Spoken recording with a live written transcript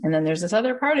And then there's this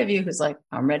other part of you who's like,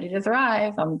 I'm ready to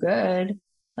thrive. I'm good.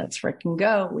 Let's freaking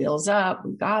go. Wheels up.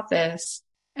 We got this.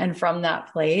 And from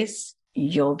that place,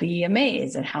 you'll be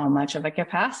amazed at how much of a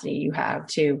capacity you have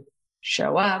to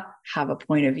show up, have a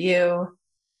point of view.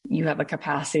 You have a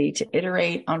capacity to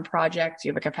iterate on projects. You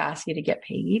have a capacity to get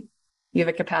paid. You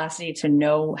have a capacity to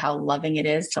know how loving it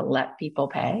is to let people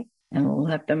pay and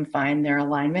let them find their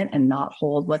alignment and not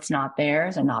hold what's not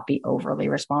theirs and not be overly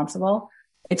responsible.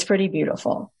 It's pretty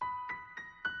beautiful.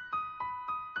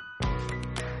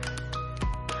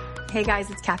 Hey guys,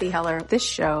 it's Cathy Heller. This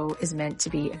show is meant to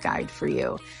be a guide for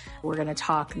you. We're going to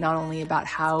talk not only about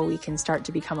how we can start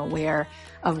to become aware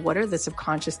of what are the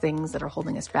subconscious things that are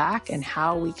holding us back and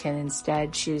how we can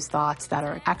instead choose thoughts that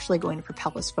are actually going to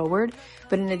propel us forward.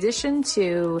 But in addition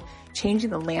to changing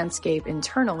the landscape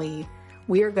internally,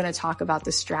 we are going to talk about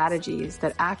the strategies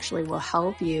that actually will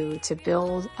help you to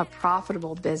build a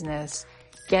profitable business,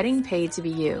 getting paid to be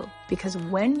you. Because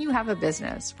when you have a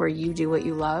business where you do what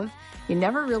you love, you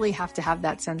never really have to have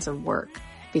that sense of work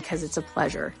because it's a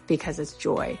pleasure, because it's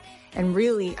joy. And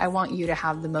really, I want you to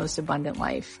have the most abundant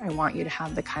life. I want you to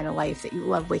have the kind of life that you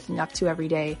love waking up to every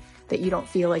day, that you don't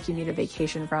feel like you need a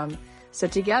vacation from. So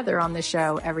together on the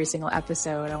show, every single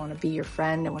episode, I want to be your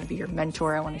friend. I want to be your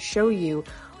mentor. I want to show you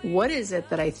what is it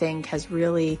that I think has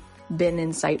really been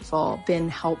insightful, been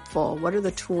helpful? What are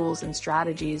the tools and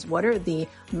strategies? What are the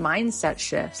mindset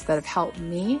shifts that have helped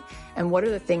me? And what are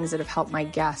the things that have helped my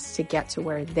guests to get to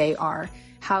where they are?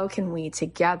 How can we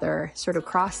together sort of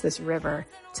cross this river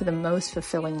to the most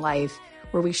fulfilling life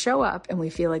where we show up and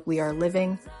we feel like we are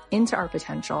living into our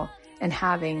potential and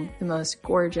having the most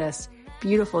gorgeous,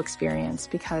 beautiful experience?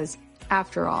 Because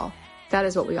after all, that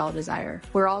is what we all desire.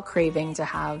 We're all craving to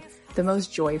have the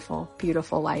most joyful,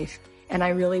 beautiful life. And I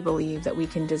really believe that we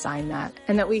can design that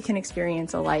and that we can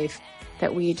experience a life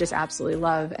that we just absolutely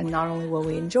love. And not only will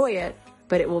we enjoy it,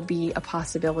 but it will be a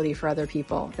possibility for other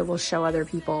people. It will show other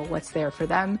people what's there for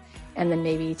them. And then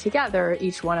maybe together,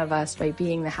 each one of us, by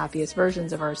being the happiest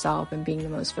versions of ourselves and being the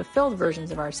most fulfilled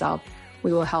versions of ourselves,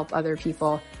 we will help other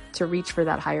people to reach for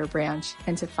that higher branch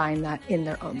and to find that in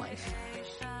their own life.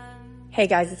 Hey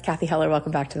guys, it's Cathy Heller.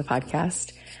 Welcome back to the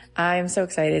podcast. I'm so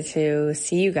excited to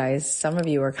see you guys. Some of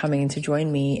you are coming to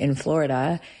join me in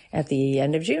Florida at the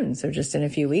end of June, so just in a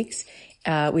few weeks.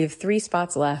 We have 3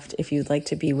 spots left. If you'd like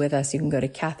to be with us, you can go to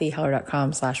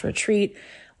cathyheller.com/retreat.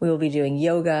 We will be doing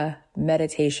yoga,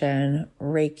 meditation,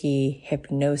 Reiki,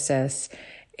 hypnosis.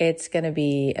 It's going to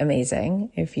be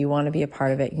amazing. If you want to be a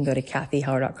part of it, you can go to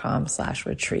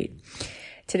cathyheller.com/retreat.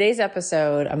 Today's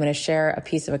episode, I'm going to share a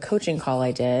piece of a coaching call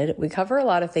I did. We cover a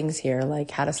lot of things here,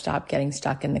 like how to stop getting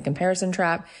stuck in the comparison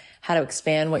trap, how to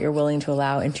expand what you're willing to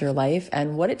allow into your life,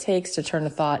 and what it takes to turn a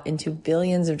thought into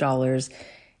billions of dollars,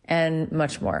 and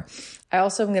much more. I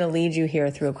also am going to lead you here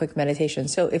through a quick meditation.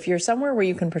 So if you're somewhere where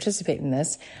you can participate in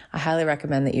this, I highly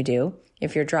recommend that you do.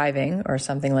 If you're driving or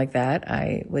something like that,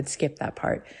 I would skip that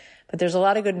part. But there's a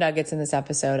lot of good nuggets in this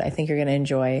episode I think you're going to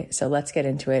enjoy. So let's get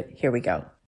into it. Here we go.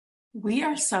 We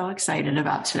are so excited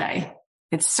about today.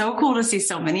 It's so cool to see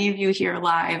so many of you here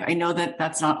live. I know that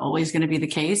that's not always going to be the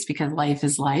case because life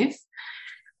is life,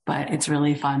 but it's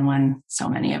really fun when so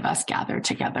many of us gather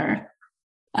together.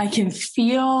 I can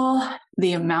feel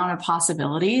the amount of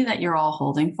possibility that you're all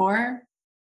holding for.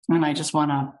 And I just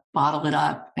want to bottle it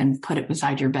up and put it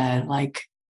beside your bed like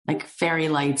fairy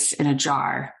lights in a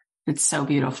jar. It's so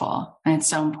beautiful and it's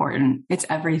so important. It's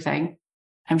everything.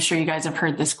 I'm sure you guys have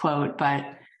heard this quote, but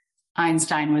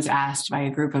Einstein was asked by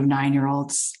a group of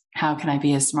 9-year-olds, how can I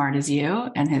be as smart as you?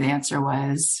 And his answer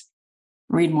was,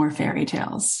 read more fairy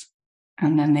tales.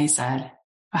 And then they said,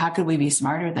 well, how could we be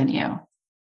smarter than you?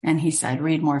 And he said,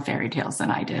 read more fairy tales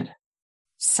than I did.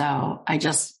 So I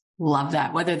just love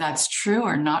that. Whether that's true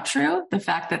or not true, the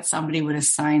fact that somebody would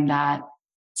assign that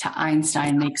to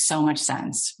Einstein makes so much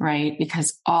sense, right?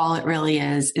 Because all it really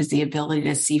is the ability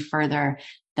to see further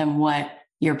than what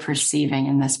you're perceiving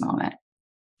in this moment.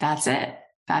 That's it.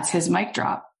 That's his mic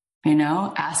drop,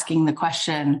 asking the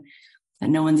question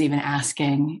that no one's even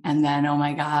asking. And then, oh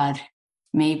my God,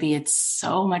 maybe it's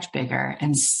so much bigger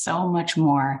and so much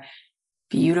more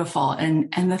beautiful.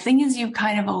 And the thing is, you've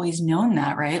kind of always known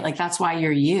that, right? Like, that's why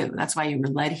you're you. That's why you were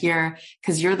led here,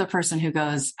 because you're the person who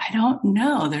goes, I don't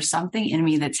know. There's something in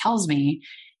me that tells me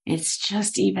it's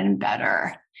just even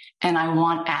better. And I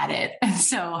want at it. And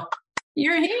so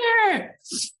you're here.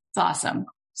 It's awesome.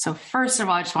 So first of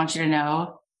all, I just want you to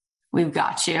know we've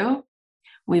got you.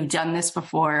 We've done this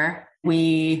before.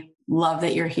 We love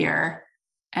that you're here,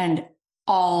 and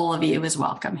all of you is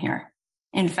welcome here.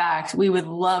 In fact, we would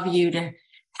love you to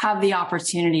have the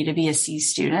opportunity to be a C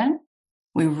student.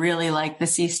 We really like the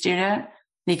C student,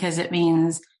 because it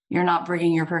means you're not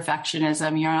bringing your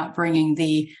perfectionism. You're not bringing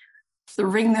the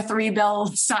ring the 3-bell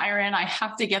siren. I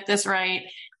have to get this right.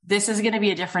 This is going to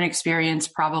be a different experience,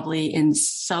 probably in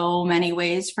so many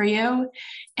ways for you.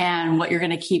 And what you're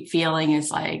going to keep feeling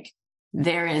is like,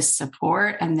 there is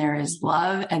support and there is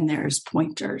love and there's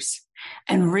pointers.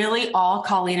 And really all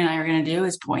Colleen and I are going to do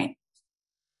is point.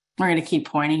 We're going to keep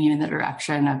pointing you in the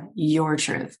direction of your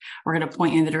truth. We're going to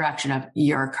point you in the direction of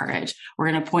your courage.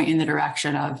 We're going to point you in the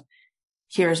direction of,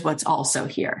 here's what's also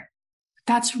here.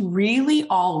 That's really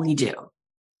all we do,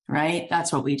 right?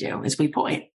 That's what we do, is we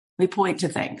point. We point to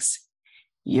things.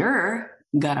 You're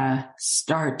going to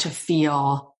start to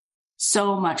feel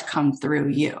so much come through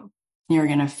you. You're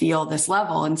going to feel this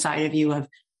level inside of you of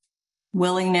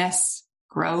willingness,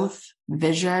 growth,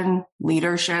 vision,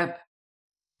 leadership,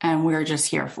 and we're just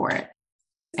here for it.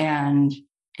 And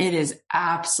it is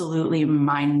absolutely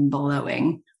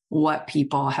mind-blowing what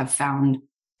people have found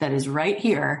that is right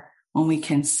here when we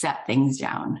can set things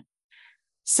down.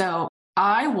 So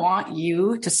I want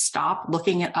you to stop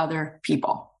looking at other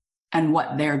people and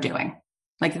what they're doing.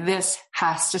 Like, this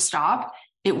has to stop.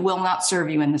 It will not serve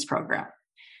you in this program.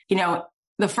 You know,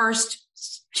 the first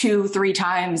 2-3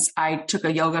 times I took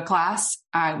a yoga class,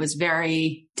 I was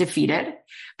very defeated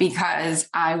because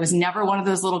I was never one of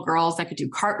those little girls that could do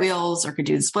cartwheels or could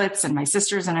do the splits. And my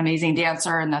sister's an amazing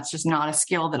dancer. And that's just not a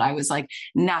skill that I was like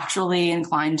naturally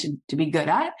inclined to be good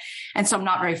at. And so I'm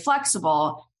not very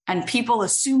flexible. And people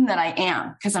assume that I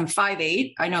am because I'm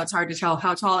 5'8". I know it's hard to tell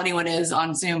how tall anyone is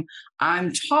on Zoom.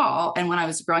 I'm tall. And when I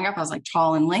was growing up, I was like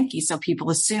tall and lanky. So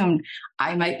people assumed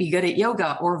I might be good at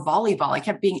yoga or volleyball. I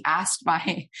kept being asked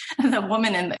by the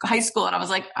woman in high school. And I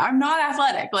was like, I'm not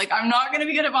athletic. Like, I'm not going to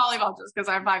be good at volleyball just because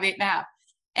I'm 5'8.5".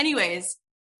 Anyways,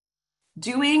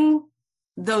 doing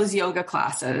those yoga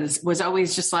classes was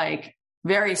always just like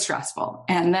very stressful.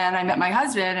 And then I met my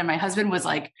husband, and my husband was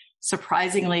like,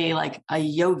 surprisingly like a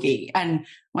yogi. And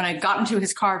when I got into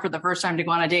his car for the first time to go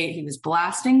on a date, he was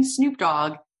blasting Snoop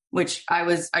Dogg, which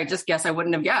I just guess I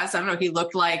wouldn't have guessed. I don't know. He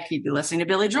looked like he'd be listening to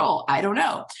Billy Joel. I don't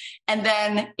know. And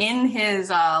then in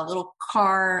his little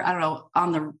car, I don't know,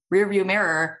 on the rearview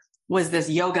mirror was this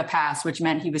yoga pass, which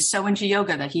meant he was so into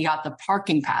yoga that he got the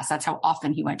parking pass. That's how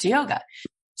often he went to yoga.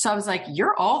 So I was like,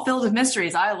 you're all filled with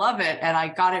mysteries. I love it. And I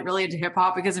got it really into hip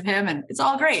hop because of him. And it's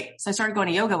all great. So I started going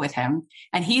to yoga with him.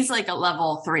 And he's like a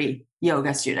level 3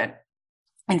 yoga student.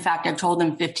 In fact, I've told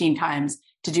him 15 times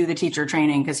to do the teacher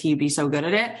training because he'd be so good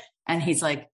at it. And he's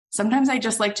like, sometimes I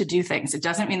just like to do things. It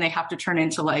doesn't mean they have to turn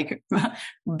into like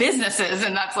businesses.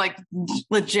 And that's like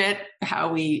legit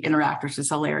how we interact, which is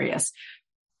hilarious.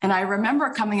 And I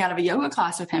remember coming out of a yoga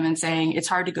class with him and saying, it's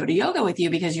hard to go to yoga with you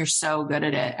because you're so good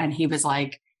at it. And he was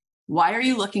like, why are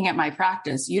you looking at my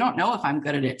practice? You don't know if I'm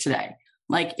good at it today.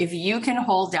 Like, if you can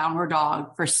hold downward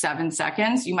dog for 7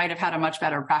 seconds, you might have had a much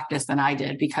better practice than I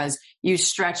did because you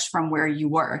stretched from where you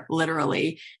were,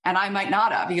 literally. And I might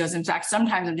not have. He goes, in fact,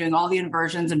 sometimes I'm doing all the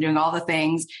inversions, I'm doing all the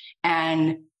things,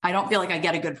 and I don't feel like I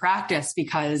get a good practice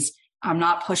because I'm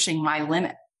not pushing my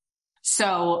limit.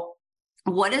 So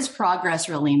what does progress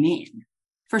really mean?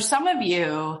 For some of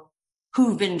you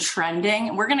who've been trending,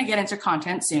 and we're going to get into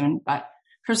content soon, but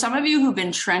for some of you who've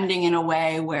been trending in a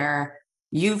way where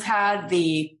you've had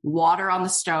the water on the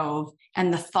stove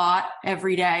and the thought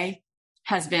every day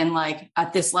has been like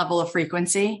at this level of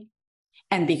frequency,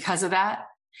 and because of that,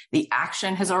 the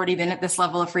action has already been at this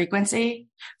level of frequency.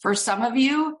 For some of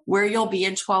you, where you'll be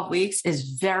in 12 weeks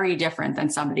is very different than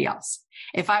somebody else.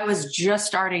 If I was just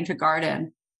starting to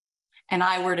garden and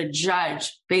I were to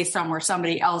judge based on where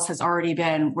somebody else has already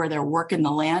been, where they're working the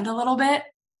land a little bit,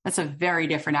 that's a very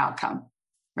different outcome.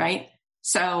 Right?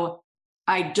 So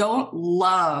I don't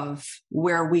love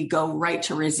where we go right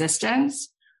to resistance,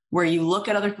 where you look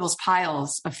at other people's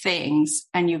piles of things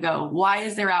and you go, why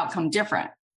is their outcome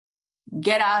different?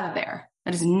 Get out of there.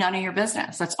 That is none of your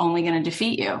business. That's only going to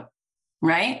defeat you.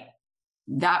 Right?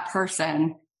 That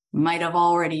person might have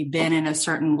already been in a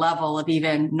certain level of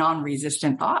even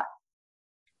non-resistant thought.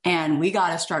 And we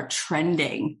got to start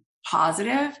trending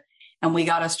positive, and we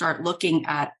got to start looking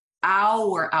at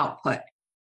our output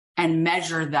and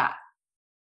measure that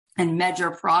and measure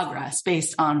progress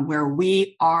based on where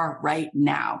we are right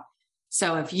now.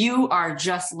 So if you are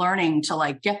just learning to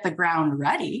like get the ground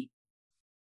ready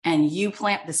and you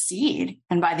plant the seed,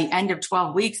 and by the end of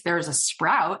 12 weeks, there's a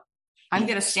sprout, I'm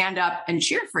going to stand up and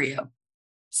cheer for you.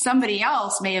 Somebody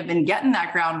else may have been getting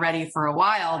that ground ready for a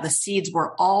while. The seeds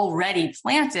were already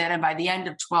planted. And by the end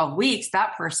of 12 weeks,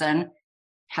 that person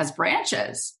has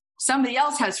branches. Somebody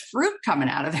else has fruit coming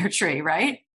out of their tree,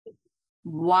 right?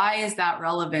 Why is that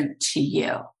relevant to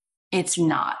you? It's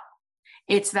not.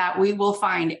 It's that we will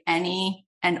find any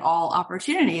and all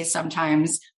opportunities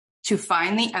sometimes to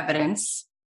find the evidence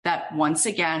that once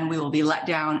again, we will be let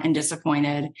down and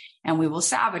disappointed and we will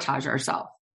sabotage ourselves.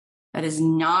 That is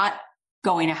not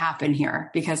going to happen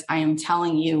here because I am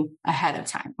telling you ahead of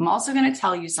time. I'm also going to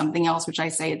tell you something else, which I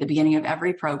say at the beginning of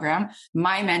every program.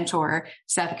 My mentor,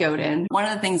 Seth Godin, one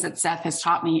of the things that Seth has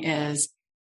taught me is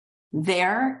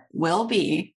there will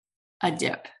be a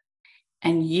dip,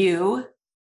 and you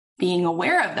being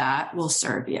aware of that will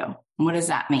serve you. And what does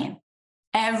that mean?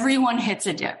 Everyone hits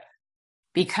a dip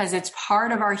because it's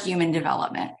part of our human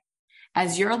development.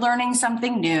 As you're learning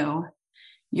something new,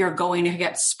 you're going to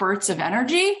get spurts of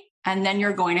energy, and then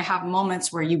you're going to have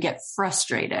moments where you get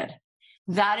frustrated.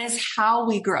 That is how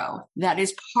we grow. That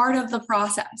is part of the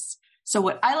process. So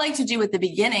what I like to do at the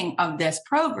beginning of this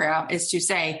program is to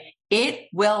say, it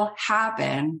will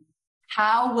happen.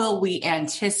 How will we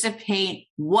anticipate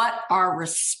what our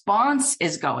response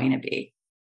is going to be?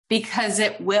 Because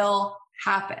it will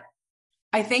happen.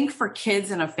 I think for kids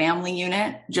in a family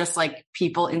unit, just like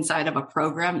people inside of a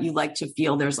program, you like to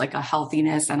feel there's like a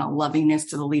healthiness and a lovingness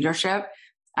to the leadership.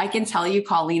 I can tell you,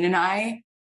 Colleen and I,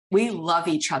 we love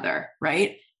each other,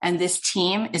 right? And this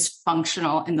team is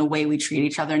functional in the way we treat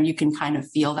each other. And you can kind of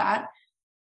feel that.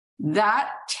 That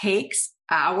takes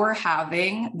our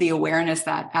having the awareness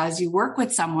that as you work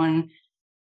with someone,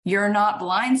 you're not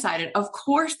blindsided. Of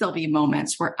course, there'll be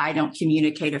moments where I don't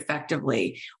communicate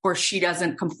effectively or she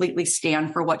doesn't completely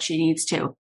stand for what she needs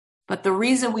to. But the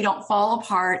reason we don't fall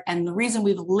apart and the reason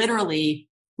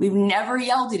we've never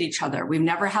yelled at each other. We've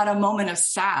never had a moment of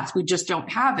sass. We just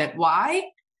don't have it. Why?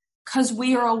 Because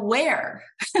we are aware.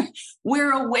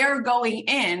 We're aware going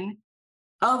in.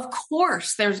 Of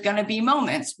course, there's going to be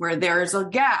moments where there's a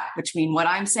gap between what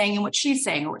I'm saying and what she's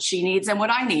saying, or what she needs and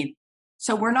what I need.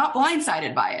 So we're not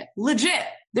blindsided by it. Legit.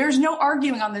 There's no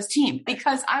arguing on this team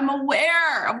because I'm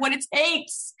aware of what it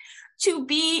takes to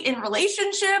be in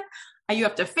relationship. You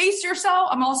have to face yourself.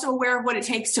 I'm also aware of what it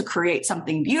takes to create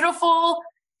something beautiful,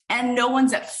 and no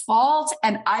one's at fault,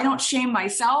 and I don't shame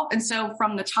myself. And so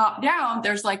from the top down,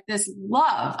 there's like this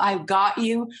love. I've got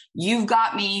you. You've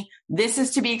got me. This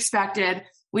is to be expected.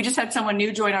 We just had someone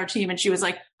new join our team and she was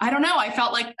like, I don't know. I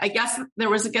felt like, I guess there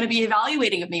was going to be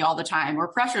evaluating of me all the time or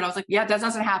pressure. And I was like, yeah, that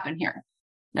doesn't happen here.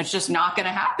 That's just not going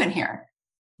to happen here.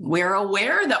 We're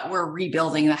aware that we're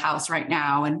rebuilding the house right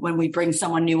now. And when we bring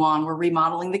someone new on, we're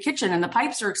remodeling the kitchen and the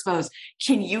pipes are exposed.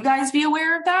 Can you guys be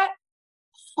aware of that?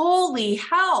 Holy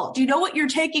hell. Do you know what you're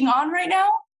taking on right now?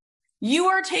 You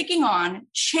are taking on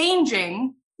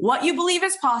changing what you believe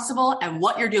is possible and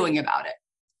what you're doing about it.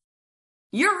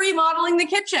 You're remodeling the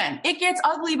kitchen. It gets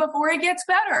ugly before it gets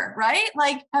better, right?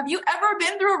 Like, have you ever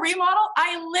been through a remodel?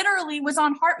 I literally was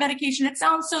on heart medication. It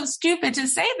sounds so stupid to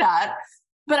say that,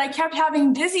 but I kept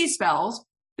having dizzy spells.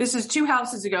 This is 2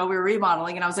 houses ago. We were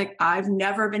remodeling and I was like, I've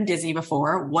never been dizzy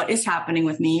before. What is happening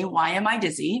with me? Why am I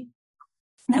dizzy?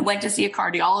 And I went to see a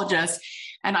cardiologist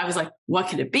and I was like, what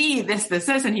could it be? This.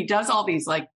 And he does all these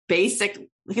like basic,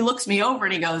 he looks me over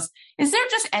and he goes, is there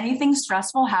just anything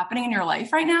stressful happening in your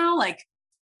life right now? Like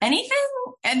anything?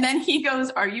 And then he goes,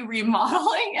 are you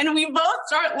remodeling? And we both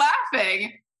start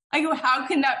laughing. I go, how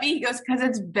can that be? He goes, because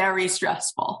it's very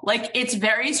stressful. Like it's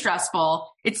very stressful.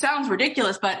 It sounds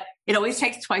ridiculous, but it always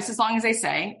takes twice as long as they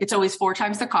say. It's always 4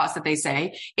 times the cost that they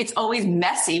say. It's always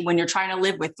messy when you're trying to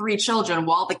live with 3 children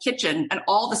while the kitchen and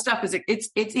all the stuff is,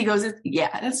 he goes,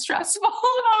 it's stressful. And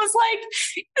I was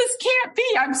like, this can't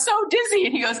be. I'm so dizzy.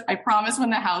 And he goes, I promise when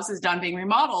the house is done being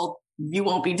remodeled, you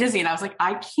won't be dizzy. And I was like,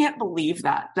 I can't believe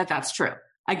that's true.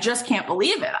 I just can't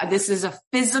believe it. This is a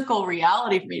physical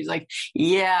reality for me. He's like,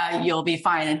 yeah, you'll be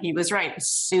fine. And he was right. As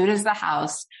soon as the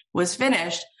house was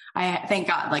finished, I thank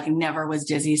God, like never was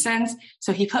dizzy since.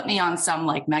 So he put me on some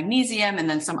like magnesium and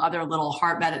then some other little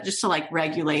heart med just to like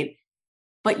regulate.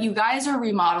 But you guys are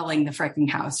remodeling the freaking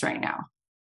house right now.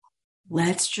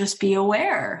 Let's just be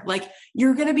aware. Like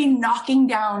you're going to be knocking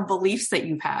down beliefs that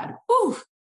you've had. Ooh.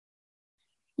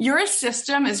 Your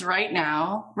system is right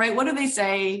now, right? What do they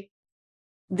say?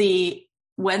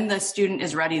 When the student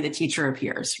is ready, the teacher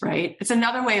appears, right? It's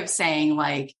another way of saying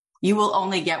like, you will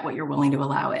only get what you're willing to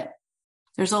allow it.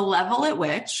 There's a level at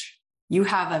which you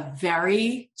have a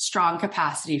very strong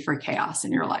capacity for chaos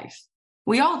in your life.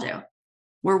 We all do.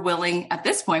 We're willing at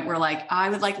this point, we're like, I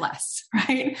would like less,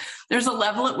 right? There's a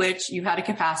level at which you had a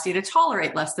capacity to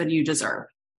tolerate less than you deserve.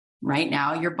 Right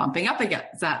now, you're bumping up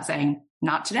against that saying,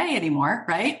 not today anymore,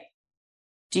 right?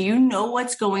 Do you know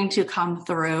what's going to come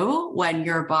through when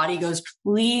your body goes,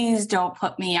 please don't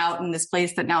put me out in this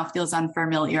place that now feels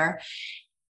unfamiliar?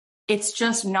 It's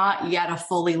just not yet a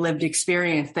fully lived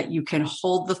experience that you can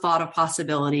hold the thought of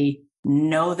possibility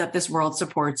Know that this world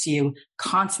supports you.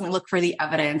 Constantly look for the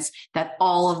evidence that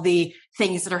all of the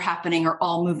things that are happening are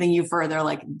all moving you further.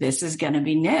 Like, this is going to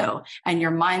be new. And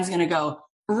your mind's going to go,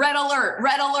 red alert,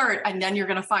 red alert. And then you're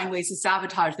going to find ways to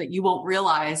sabotage that you won't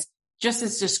realize.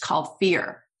 It's just called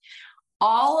fear.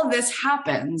 All of this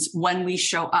happens when we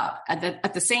show up.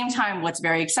 At the same time, what's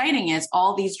very exciting is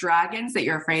all these dragons that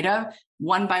you're afraid of,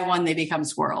 one by one, they become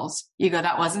squirrels. You go,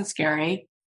 that wasn't scary.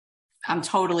 I'm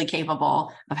totally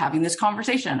capable of having this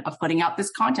conversation, of putting out this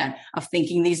content, of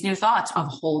thinking these new thoughts, of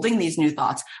holding these new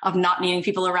thoughts, of not needing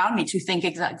people around me to think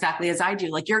exactly as I do.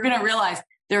 Like, you're going to realize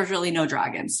there's really no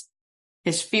dragons.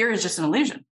 His fear is just an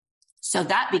illusion. So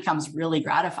that becomes really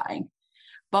gratifying.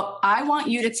 But I want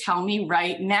you to tell me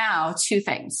right now 2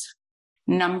 things.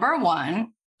 Number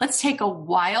 1, let's take a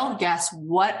wild guess.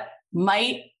 What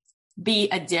might be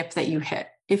a dip that you hit?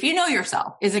 If you know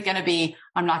yourself, is it going to be,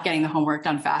 I'm not getting the homework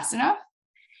done fast enough?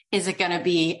 Is it going to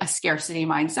be a scarcity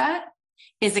mindset?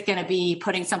 Is it going to be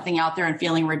putting something out there and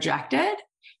feeling rejected?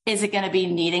 Is it going to be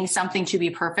needing something to be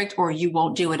perfect, or you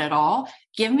won't do it at all?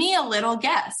 Give me a little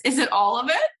guess. Is it all of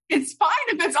it? It's fine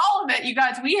if it's all of it. You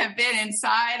guys, we have been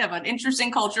inside of an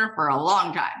interesting culture for a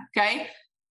long time. Okay.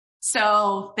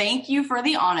 So thank you for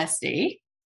the honesty.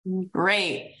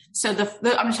 Great. So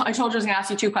I told you I was going to ask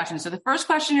you 2 questions. So the first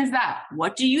question is that,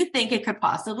 what do you think it could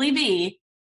possibly be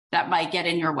that might get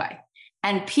in your way?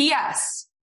 And P.S.,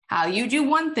 how you do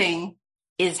one thing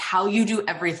is how you do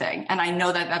everything. And I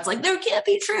know that that's like, there can't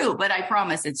be true, but I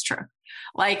promise it's true.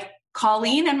 Like,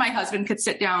 Colleen and my husband could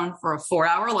sit down for a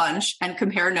 4-hour lunch and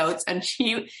compare notes. And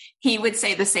he would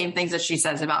say the same things that she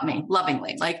says about me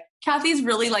lovingly. Like, Cathy's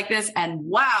really like this. And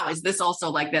wow, is this also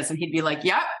like this? And he'd be like,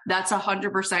 yep, that's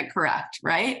 100% correct.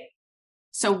 Right.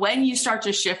 So when you start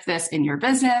to shift this in your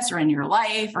business or in your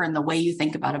life or in the way you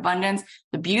think about abundance,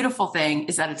 the beautiful thing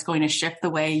is that it's going to shift the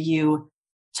way you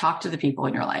talk to the people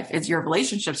in your life. It's your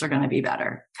relationships are going to be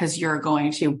better because you're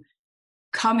going to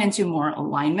come into more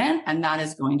alignment, and that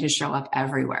is going to show up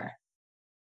everywhere.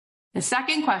 The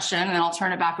second question, and then I'll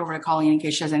turn it back over to Colleen in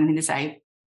case she has anything to say.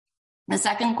 The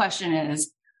second question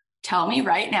is, tell me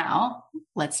right now,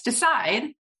 let's decide,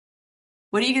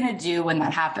 what are you going to do when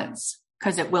that happens?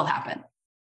 Because it will happen.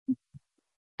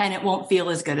 And it won't feel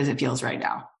as good as it feels right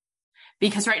now.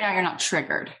 Because right now you're not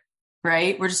triggered,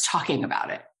 right? We're just talking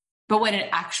about it. But when it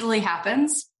actually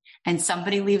happens and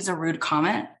somebody leaves a rude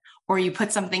comment, or you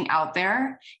put something out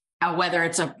there, whether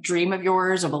it's a dream of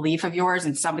yours, a belief of yours,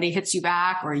 and somebody hits you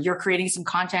back, or you're creating some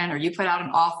content, or you put out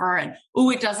an offer and,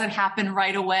 it doesn't happen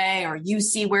right away, or you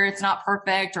see where it's not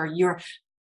perfect, or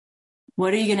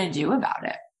what are you going to do about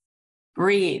it?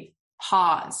 Breathe,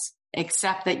 pause,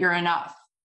 accept that you're enough.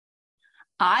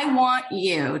 I want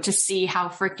you to see how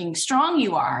freaking strong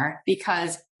you are,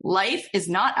 because life is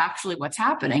not actually what's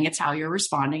happening. It's how you're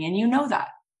responding. And you know that.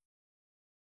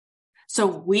 So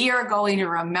we are going to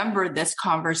remember this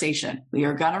conversation. We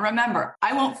are going to remember.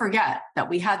 I won't forget that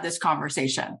we had this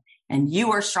conversation, and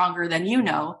you are stronger than you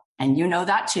know. And you know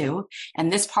that too. And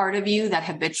this part of you that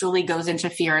habitually goes into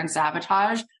fear and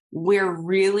sabotage, we're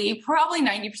really probably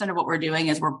 90% of what we're doing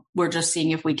is we're just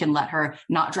seeing if we can let her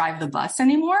not drive the bus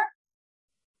anymore.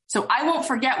 So I won't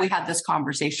forget we had this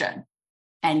conversation,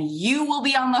 and you will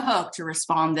be on the hook to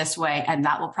respond this way. And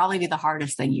that will probably be the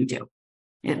hardest thing you do.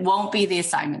 It won't be the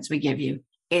assignments we give you.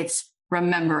 It's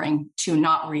remembering to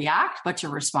not react, but to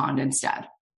respond instead.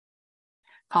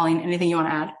 Colleen, anything you want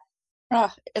to add?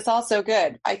 Oh, it's all so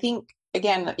good. I think,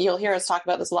 again, you'll hear us talk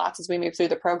about this lots as we move through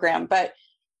the program, but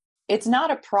it's not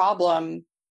a problem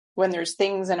when there's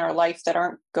things in our life that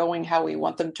aren't going how we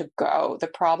want them to go. The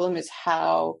problem is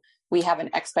how we have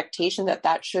an expectation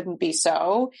that shouldn't be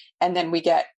so. And then we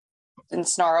get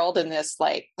ensnarled in this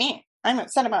like, I'm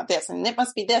upset about this and it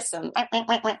must be this and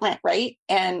right.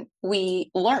 And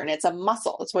we learn, it's a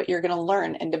muscle. It's what you're going to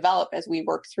learn and develop as we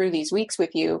work through these weeks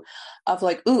with you of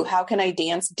like, how can I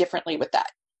dance differently with that?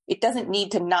 It doesn't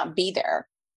need to not be there.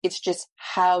 It's just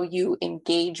how you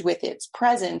engage with its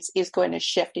presence is going to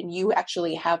shift. And you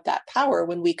actually have that power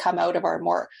when we come out of our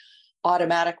more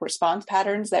automatic response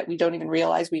patterns that we don't even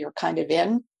realize we are kind of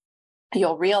in.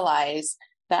 You'll realize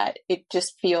that it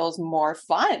just feels more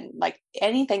fun. Like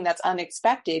anything that's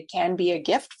unexpected can be a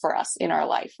gift for us in our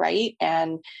life, right?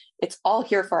 And it's all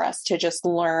here for us to just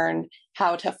learn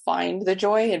how to find the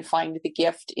joy and find the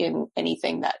gift in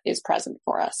anything that is present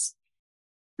for us.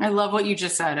 I love what you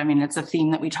just said. I mean, it's a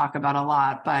theme that we talk about a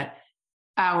lot, but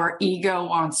our ego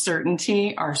wants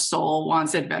certainty, our soul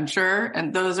wants adventure.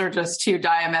 And those are just 2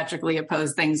 diametrically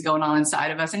opposed things going on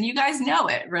inside of us. And you guys know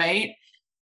it, right?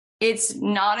 it's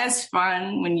not as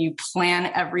fun when you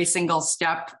plan every single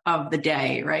step of the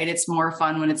day, right? It's more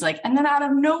fun when it's like, and then out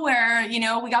of nowhere,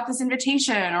 we got this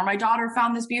invitation, or my daughter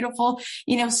found this beautiful,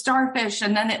 starfish.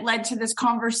 And then it led to this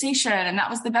conversation. And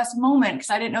that was the best moment because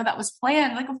I didn't know that was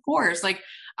planned. Like, of course, like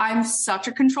I'm such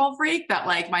a control freak that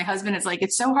like my husband is like,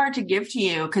 it's so hard to give to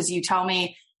you because you tell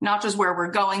me not just where we're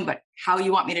going, but how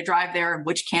you want me to drive there,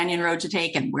 which canyon road to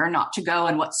take and where not to go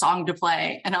and what song to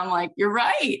play. And I'm like, you're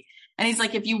right. And he's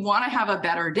like, if you want to have a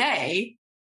better day,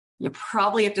 you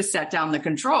probably have to set down the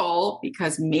control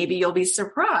because maybe you'll be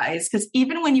surprised. Because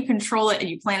even when you control it and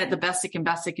you plan it the best it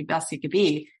can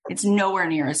be, it's nowhere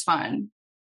near as fun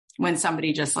when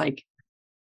somebody just like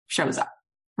shows up,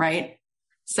 right?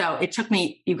 So it took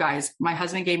me, you guys, my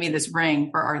husband gave me this ring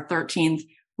for our 13th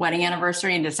wedding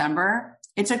anniversary in December.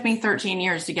 It took me 13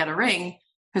 years to get a ring.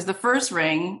 Because the first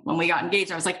ring, when we got engaged,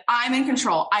 I was like, I'm in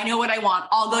control. I know what I want.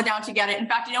 I'll go down to get it. In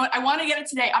fact, you know what? I want to get it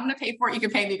today. I'm going to pay for it. You can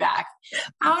pay me back.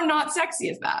 How not sexy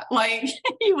is that? Like,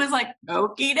 he was like,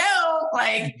 okie doke,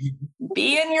 like,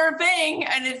 be in your thing.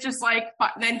 And it's just like,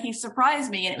 then he surprised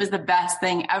me. And it was the best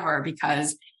thing ever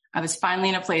because I was finally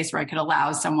in a place where I could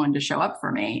allow someone to show up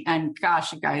for me. And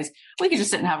gosh, you guys, we could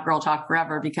just sit and have girl talk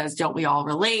forever because don't we all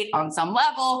relate on some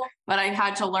level? But I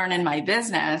had to learn in my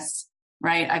business,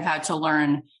 right? I've had to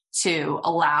learn to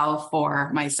allow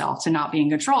for myself to not be in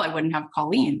control. I wouldn't have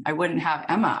Colleen. I wouldn't have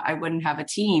Emma. I wouldn't have a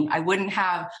team. I wouldn't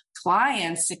have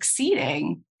clients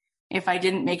succeeding if I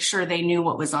didn't make sure they knew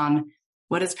what was on.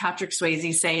 What does Patrick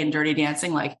Swayze say in Dirty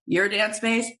Dancing? Like, your dance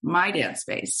space, my dance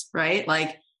space, right?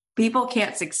 Like, people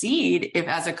can't succeed if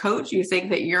as a coach, you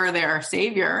think that you're their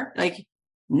savior. Like,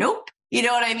 nope. You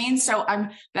know what I mean? So I'm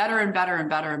better and better and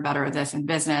better and better at this in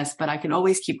business, but I can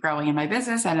always keep growing in my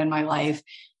business and in my life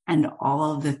and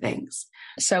all of the things.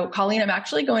 So Colleen, I'm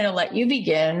actually going to let you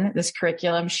begin this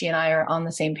curriculum. She and I are on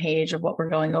the same page of what we're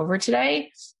going over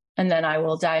today, and then I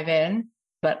will dive in.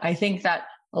 But I think that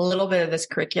a little bit of this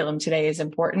curriculum today is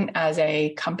important as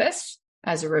a compass,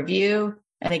 as a review,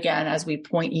 and again, as we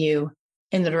point you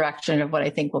in the direction of what I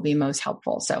think will be most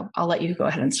helpful. So I'll let you go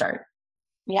ahead and start.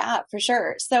 Yeah, for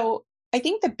sure. So I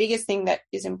think the biggest thing that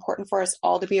is important for us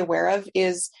all to be aware of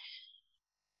is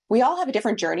we all have a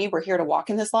different journey. We're here to walk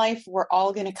in this life. We're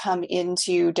all going to come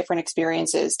into different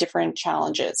experiences, different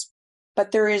challenges,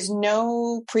 but there is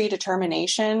no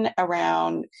predetermination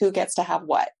around who gets to have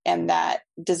what, and that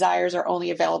desires are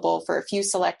only available for a few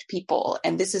select people.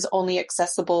 And this is only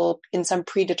accessible in some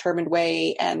predetermined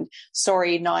way. And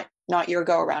sorry, not your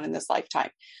go around in this lifetime.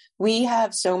 We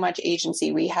have so much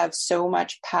agency. We have so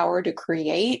much power to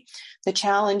create. The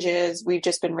challenge is we've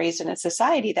just been raised in a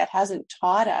society that hasn't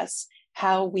taught us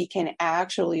how we can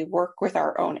actually work with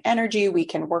our own energy. We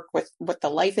can work with what the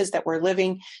life is that we're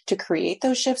living to create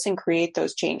those shifts and create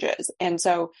those changes. And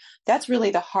so that's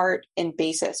really the heart and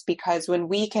basis, because when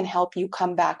we can help you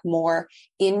come back more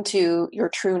into your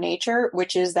true nature,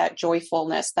 which is that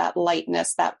joyfulness, that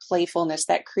lightness, that playfulness,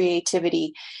 that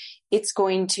creativity, it's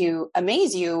going to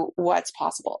amaze you what's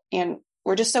possible. And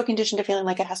we're just so conditioned to feeling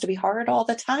like it has to be hard all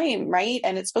the time, right?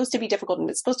 And it's supposed to be difficult and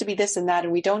it's supposed to be this and that.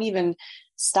 And we don't even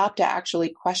stop to actually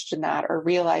question that or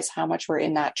realize how much we're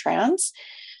in that trance.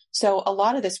 So a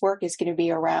lot of this work is going to be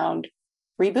around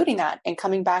rebooting that and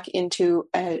coming back into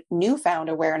a newfound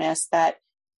awareness that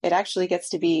it actually gets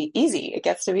to be easy. It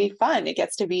gets to be fun. It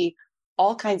gets to be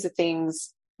all kinds of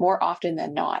things more often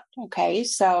than not. Okay.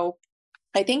 So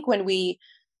I think when we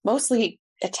mostly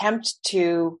attempt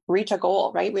to reach a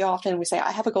goal, right? We say, I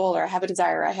have a goal, or I have a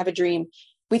desire, or I have a dream.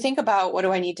 We think about, what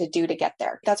do I need to do to get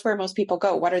there? That's where most people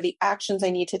go. What are the actions I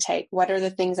need to take? What are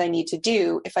the things I need to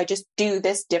do? If I just do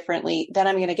this differently, then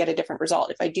I'm going to get a different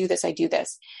result. If I do this, I do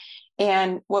this.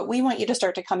 And what we want you to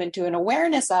start to come into an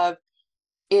awareness of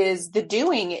is the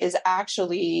doing is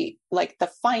actually like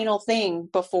the final thing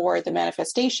before the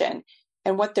manifestation.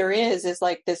 And what there is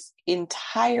like this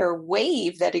entire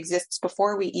wave that exists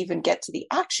before we even get to the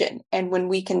action. And when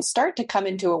we can start to come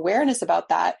into awareness about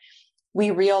that,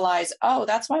 we realize, oh,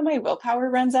 that's why my willpower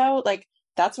runs out. Like,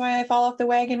 that's why I fall off the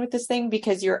wagon with this thing,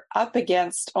 because you're up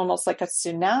against almost like a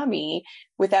tsunami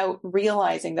without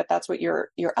realizing that that's what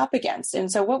you're up against.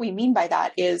 And so what we mean by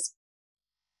that is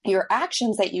your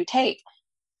actions that you take,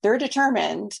 they're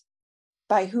determined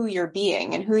by who you're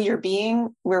being. And who you're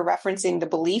being, we're referencing the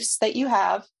beliefs that you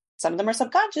have. Some of them are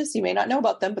subconscious. You may not know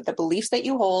about them, but the beliefs that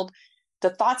you hold, the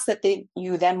thoughts that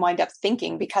you then wind up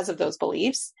thinking because of those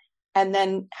beliefs, and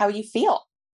then how you feel,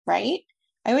 right?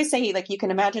 I always say, like, you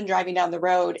can imagine driving down the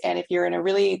road, and if you're in a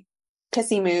really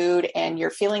pissy mood and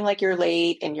you're feeling like you're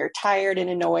late and you're tired and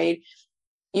annoyed,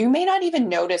 you may not even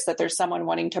notice that there's someone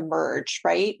wanting to merge,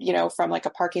 right? From like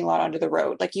a parking lot onto the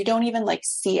road. Like you don't even like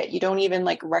see it. You don't even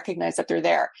like recognize that they're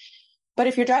there. But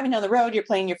if you're driving down the road, you're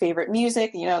playing your favorite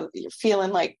music, you're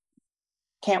feeling like,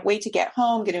 can't wait to get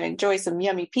home, going to enjoy some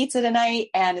yummy pizza tonight.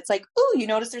 And it's like, oh, you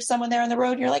notice there's someone there on the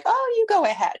road. You're like, oh, you go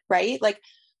ahead, right? Like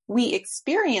we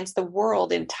experience the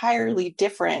world entirely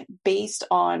different based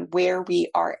on where we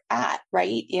are at,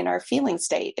 right? In our feeling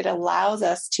state. It allows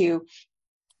us to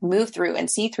move through and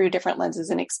see through different lenses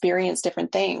and experience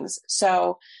different things.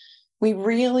 So we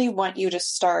really want you to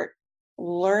start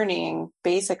learning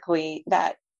basically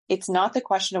that it's not the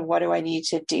question of what do I need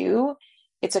to do?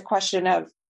 It's a question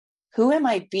of who am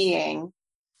I being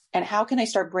and how can I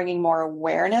start bringing more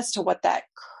awareness to what that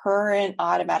current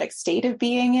automatic state of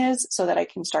being is so that I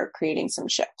can start creating some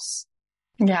shifts.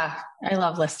 Yeah, I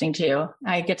love listening to you.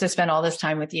 I get to spend all this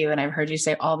time with you and I've heard you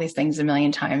say all these things a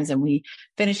million times and we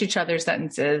finish each other's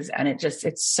sentences and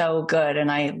it's so good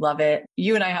and I love it.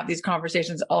 You and I have these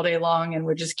conversations all day long and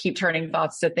we just keep turning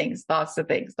thoughts to things.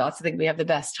 We have the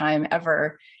best time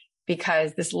ever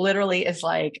because this literally is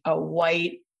like a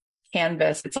white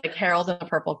canvas. It's like Harold and the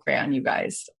Purple Crayon, you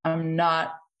guys. I'm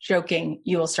not joking.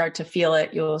 You will start to feel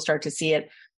it. You will start to see it.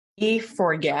 We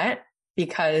forget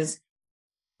because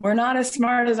we're not as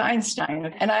smart as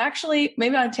Einstein. And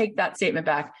maybe I'll take that statement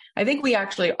back. I think we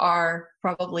actually are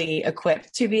probably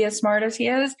equipped to be as smart as he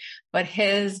is, but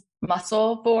his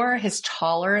his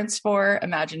tolerance for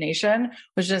imagination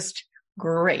was just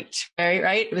great,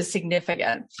 right? It was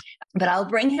significant. But I'll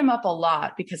bring him up a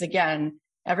lot because again,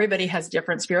 everybody has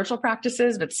different spiritual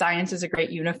practices, but science is a great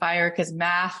unifier because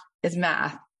math is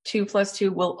math. 2 +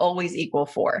 2 will always equal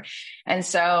 4. And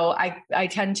so I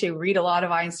tend to read a lot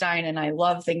of Einstein and I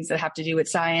love things that have to do with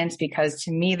science because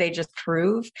to me, they just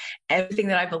prove everything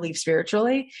that I believe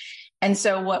spiritually. And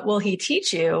so what will he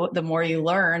teach you the more you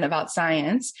learn about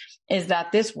science is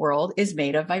that this world is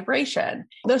made of vibration.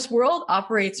 This world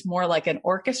operates more like an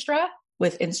orchestra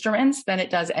with instruments than it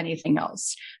does anything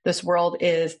else. This world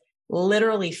is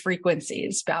literally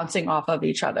frequencies bouncing off of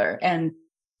each other. And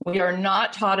we are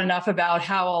not taught enough about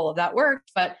how all of that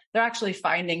works, but they're actually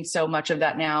finding so much of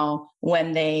that now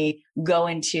when they go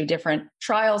into different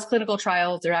trials, clinical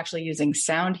trials, they're actually using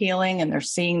sound healing and they're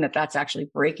seeing that that's actually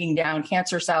breaking down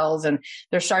cancer cells. And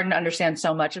they're starting to understand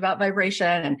so much about vibration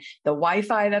and the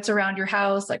Wi-Fi that's around your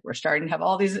house. Like we're starting to have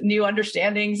all these new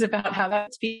understandings about how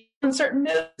that speaks in certain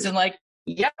moods and like,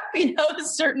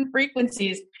 certain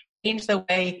frequencies change the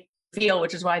way feel,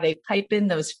 which is why they type in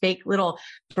those fake little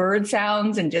bird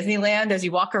sounds in Disneyland as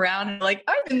you walk around and like,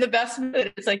 I'm in the best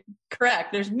mood. It's like,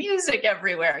 correct. There's music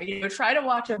everywhere. Try to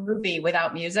watch a movie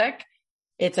without music.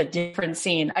 It's a different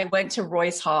scene. I went to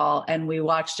Royce Hall and we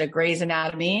watched a Grey's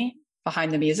Anatomy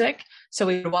behind the music. So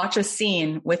we would watch a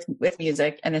scene with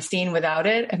music and a scene without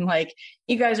it. And like,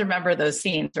 you guys remember those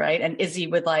scenes, right? And Izzy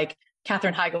would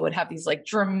Katherine Heigl would have these like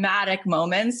dramatic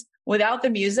moments without the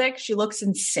music. She looks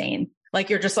insane. Like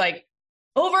you're just like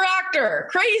overactor,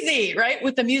 crazy, right?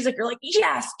 With the music, you're like,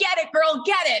 yes, get it, girl,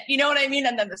 get it. You know what I mean?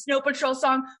 And then the Snow Patrol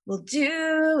song, we'll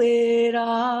do it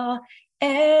all,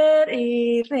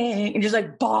 anything. And just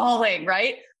like bawling,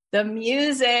 right? The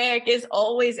music is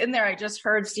always in there. I just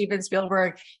heard Steven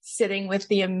Spielberg sitting with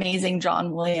the amazing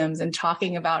John Williams and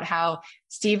talking about how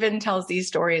Steven tells these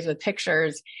stories with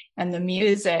pictures and the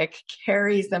music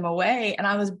carries them away. And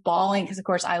I was bawling because, of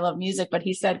course, I love music, but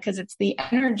he said, because it's the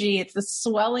energy, it's the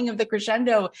swelling of the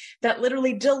crescendo that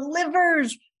literally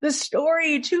delivers the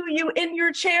story to you in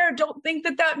your chair. Don't think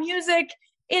that music,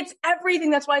 it's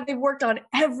everything. That's why they've worked on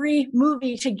every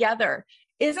movie together.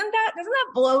 Doesn't that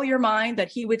blow your mind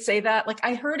that he would say that? Like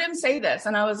I heard him say this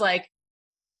and I was like,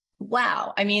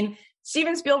 wow. I mean,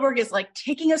 Steven Spielberg is like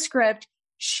taking a script,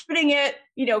 shooting it,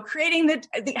 creating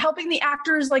helping the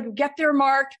actors like get their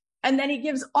mark. And then he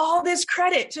gives all this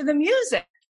credit to the music,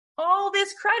 all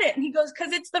this credit. And he goes,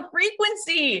 cause it's the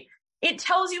frequency. It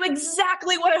tells you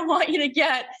exactly what I want you to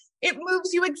get. It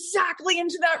moves you exactly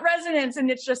into that resonance. And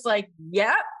it's just like,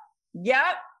 yep,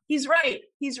 he's right.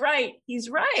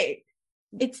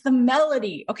 It's the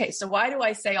melody. Okay, so why do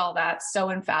I say all that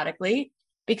so emphatically?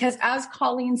 Because as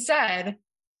Colleen said,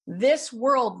 this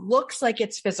world looks like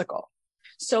it's physical.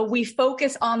 So we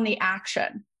focus on the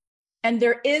action. And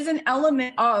there is an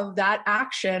element of that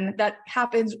action that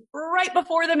happens right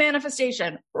before the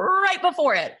manifestation, right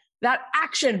before it. That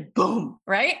action, boom,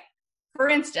 right? For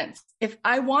instance, if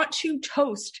I want to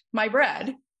toast my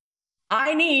bread,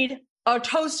 I need a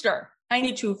toaster. I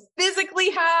need to physically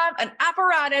have an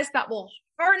apparatus that will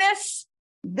harness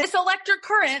this electric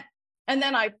current. And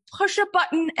then I push a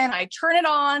button and I turn it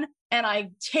on and I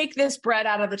take this bread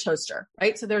out of the toaster,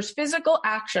 right? So there's physical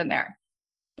action there.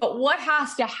 But what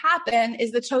has to happen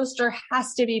is the toaster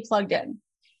has to be plugged in.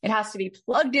 It has to be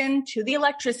plugged in to the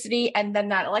electricity. And then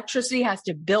that electricity has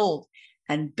to build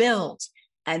and build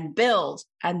and build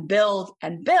and build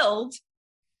and build.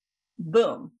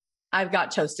 Boom, I've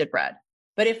got toasted bread.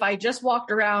 But if I just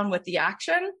walked around with the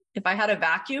action, if I had a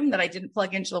vacuum that I didn't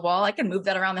plug into the wall, I can move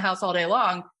that around the house all day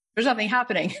long. There's nothing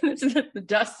happening. The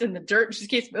dust and the dirt just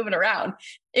keeps moving around.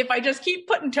 If I just keep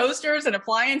putting toasters and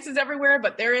appliances everywhere,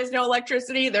 but there is no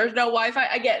electricity, there's no Wi-Fi,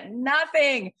 I get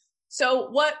nothing. So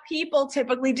what people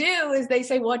typically do is they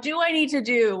say, what do I need to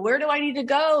do? Where do I need to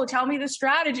go? Tell me the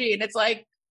strategy. And it's like,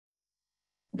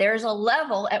 there's a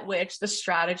level at which the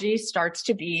strategy starts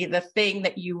to be the thing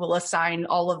that you will assign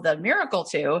all of the miracle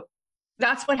to.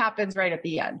 That's what happens right at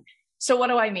the end. So what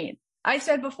do I mean? I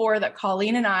said before that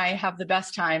Colleen and I have the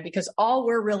best time because all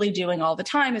we're really doing all the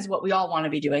time is what we all want to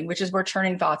be doing, which is we're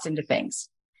turning thoughts into things.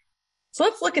 So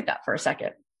let's look at that for a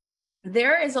second.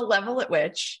 There is a level at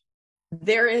which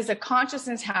there is a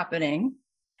consciousness happening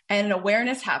and an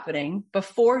awareness happening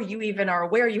before you even are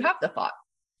aware you have the thought.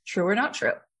 True or not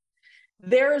true?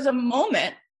 There is a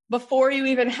moment before you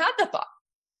even had the thought.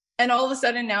 And all of a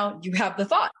sudden now you have the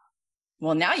thought.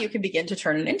 Well, now you can begin to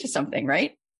turn it into something,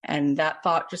 right? And that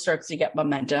thought just starts to get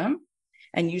momentum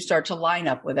and you start to line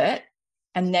up with it.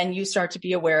 And then you start to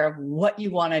be aware of what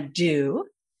you want to do.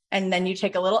 And then you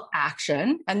take a little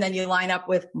action and then you line up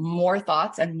with more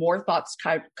thoughts and more thoughts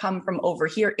come from over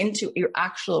here into your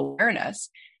actual awareness,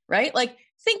 right? Like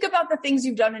think about the things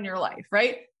you've done in your life,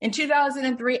 right? In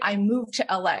 2003, I moved to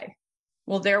LA.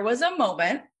 Well, there was a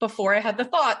moment before I had the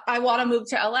thought, I want to move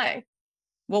to LA.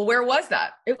 Well, where was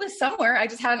that? It was somewhere. I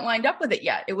just hadn't lined up with it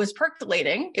yet. It was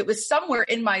percolating. It was somewhere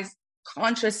in my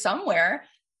conscious somewhere.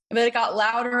 But it got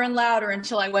louder and louder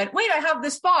until I went, wait, I have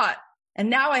this thought. And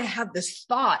now I have this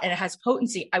thought and it has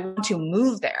potency. I want to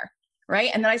move there.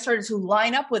 Right. And then I started to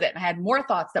line up with it. And I had more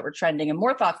thoughts that were trending and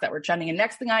more thoughts that were trending. And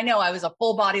next thing I know, I was a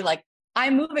full body, like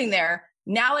I'm moving there.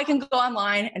 Now I can go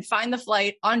online and find the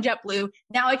flight on JetBlue.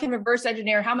 Now I can reverse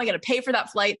engineer. How am I going to pay for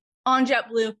that flight on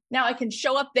JetBlue? Now I can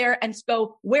show up there and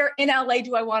go, where in LA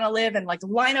do I want to live? And like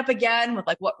line up again with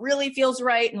like what really feels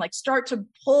right. And like start to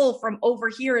pull from over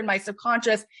here in my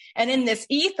subconscious and in this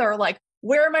ether, like,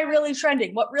 where am I really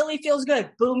trending? What really feels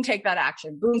good? Boom, take that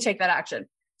action. Boom, take that action.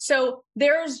 So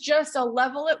there's just a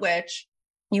level at which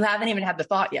you haven't even had the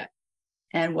thought yet.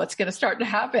 And what's going to start to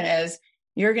happen is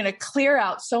you're going to clear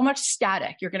out so much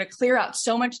static. You're going to clear out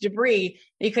so much debris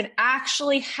that you can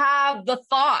actually have the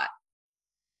thought,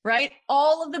 right?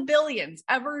 All of the billions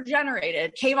ever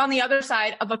generated came on the other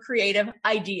side of a creative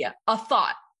idea, a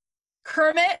thought.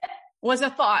 Kermit was a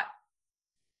thought.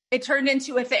 It turned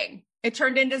into a thing. It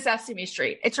turned into Sesame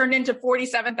Street. It turned into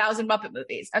 47,000 Muppet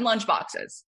movies and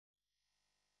lunchboxes.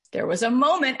 There was a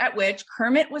moment at which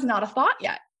Kermit was not a thought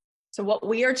yet. So what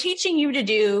we are teaching you to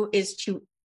do is to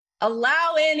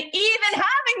allow in even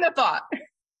having the thought.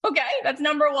 Okay, that's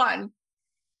number one.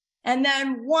 And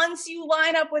then once you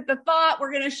line up with the thought,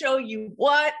 we're going to show you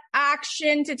what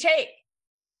action to take.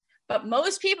 But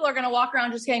most people are going to walk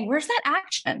around just saying, where's that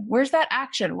action? Where's that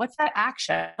action? What's that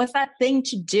action? What's that thing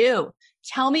to do?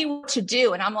 Tell me what to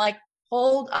do. And I'm like,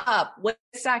 hold up, wait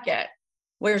a second.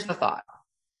 Where's the thought?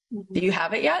 Do you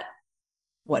have it yet?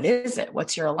 What is it?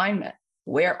 What's your alignment?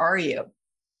 Where are you?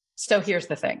 So here's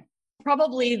the thing.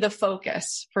 Probably the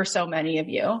focus for so many of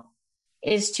you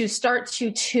is to start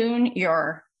to tune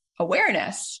your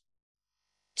awareness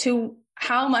to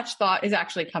how much thought is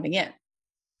actually coming in.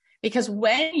 Because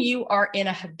when you are in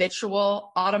a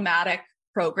habitual, automatic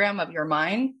program of your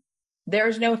mind,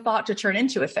 there's no thought to turn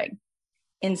into a thing.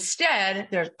 Instead,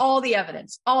 there's all the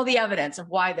evidence of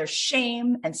why there's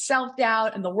shame and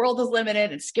self-doubt and the world is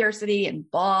limited and scarcity and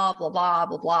blah, blah, blah,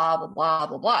 blah, blah, blah, blah,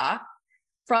 blah, blah.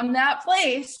 From that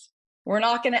place, we're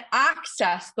not going to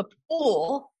access the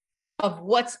pool of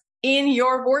what's in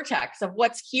your vortex, of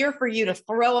what's here for you to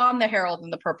throw on the Herald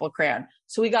and the purple crayon.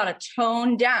 So we got to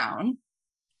tone down.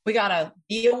 We got to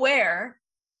be aware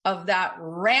of that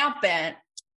rampant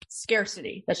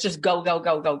scarcity. That's just go, go,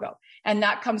 go, go, go. And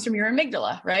that comes from your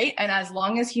amygdala, right? And as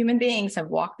long as human beings have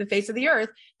walked the face of the earth,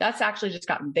 that's actually just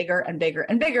gotten bigger and bigger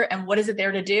and bigger. And what is it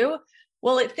there to do?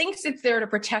 Well, it thinks it's there to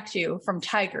protect you from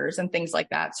tigers and things like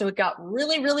that. So it got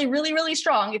really, really, really, really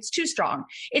strong. It's too strong.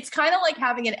 It's kind of like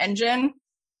having an engine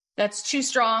that's too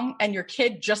strong and your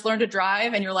kid just learned to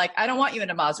drive and you're like, I don't want you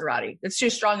in a Maserati. It's too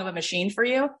strong of a machine for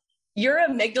you. Your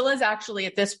amygdala is actually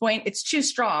at this point, it's too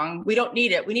strong. We don't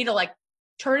need it. We need to like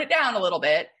turn it down a little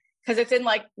bit because it's in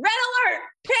like red alert,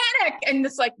 panic. And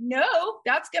it's like, no,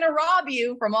 that's going to rob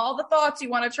you from all the thoughts you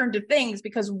want to turn to things,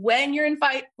 because when you're in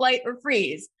fight, flight, or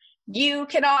freeze, You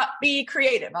cannot be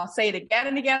creative. I'll say it again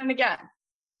and again and again.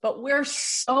 But we're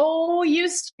so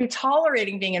used to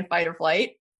tolerating being in fight or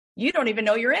flight. You don't even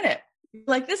know you're in it. You're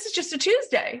like, this is just a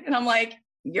Tuesday. And I'm like,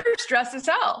 you're stressed as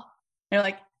hell. And you're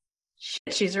like,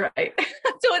 shit, she's right.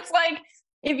 So it's like,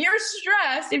 if you're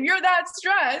stressed, if you're that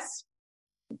stressed,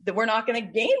 that we're not going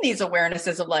to gain these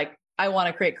awarenesses of like, I want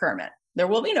to create Kermit. There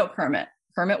will be no Kermit.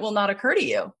 Kermit will not occur to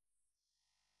you.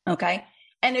 Okay.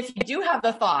 And if you do have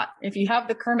the thought, if you have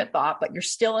the Kermit thought, but you're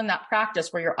still in that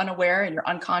practice where you're unaware and you're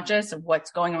unconscious of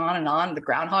what's going on the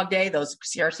Groundhog Day, those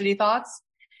scarcity thoughts,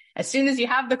 as soon as you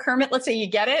have the Kermit, let's say you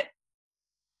get it,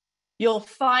 you'll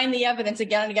find the evidence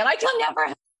again and again. I can never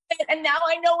have it. And now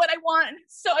I know what I want.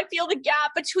 So I feel the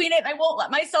gap between it. And I won't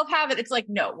let myself have it. It's like,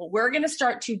 no, what we're going to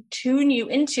start to tune you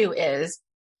into is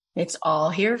it's all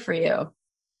here for you.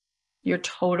 You're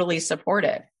totally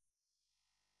supported.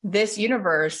 This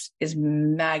universe is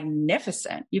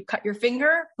magnificent. You cut your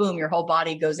finger, boom, your whole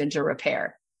body goes into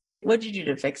repair. What did you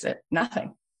do to fix it?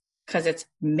 Nothing. Because it's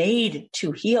made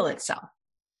to heal itself,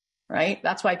 right?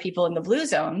 That's why people in the blue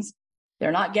zones,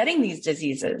 they're not getting these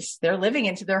diseases. They're living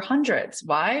into their hundreds.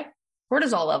 Why?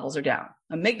 Cortisol levels are down.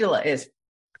 Amygdala is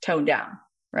toned down,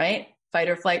 right? Fight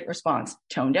or flight response,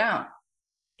 toned down.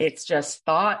 It's just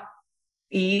thought,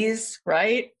 ease,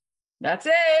 right? That's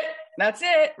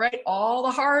it, right? All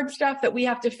the hard stuff that we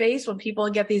have to face when people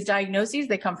get these diagnoses,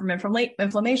 they come from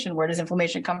inflammation. Where does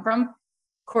inflammation come from?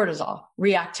 Cortisol,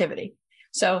 reactivity.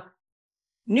 So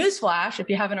newsflash, if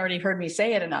you haven't already heard me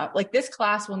say it enough, like this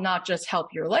class will not just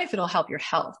help your life, it'll help your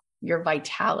health, your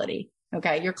vitality.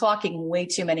 Okay. You're clocking way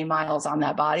too many miles on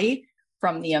that body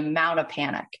from the amount of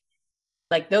panic.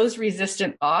 Like those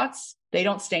resistant thoughts, they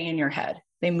don't stay in your head.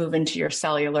 They move into your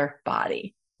cellular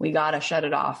body. We got to shut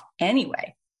it off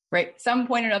anyway, right? Some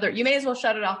point or another, you may as well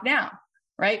shut it off now,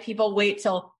 right? People wait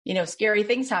till, scary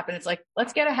things happen. It's like,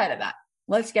 let's get ahead of that.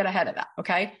 Let's get ahead of that.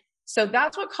 Okay. So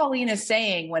that's what Colleen is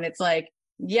saying when it's like,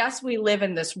 yes, we live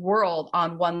in this world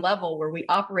on one level where we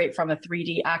operate from a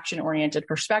 3D action-oriented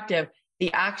perspective.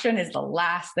 The action is the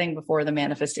last thing before the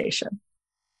manifestation,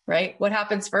 right? What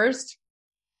happens first?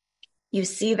 You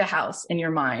see the house in your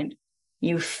mind.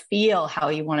 You feel how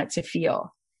you want it to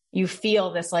feel. You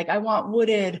feel this, like, I want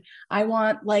wooded, I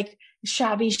want like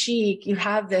shabby chic. You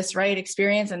have this right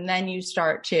experience. And then you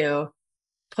start to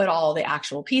put all the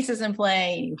actual pieces in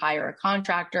play. You hire a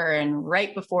contractor, and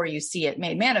right before you see it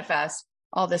made manifest,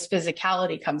 all this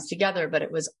physicality comes together, but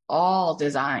it was all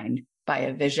designed by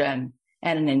a vision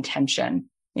and an intention.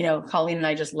 Colleen and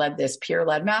I just led this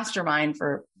peer-led mastermind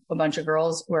for a bunch of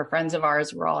girls who are friends of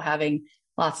ours. We're all having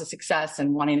lots of success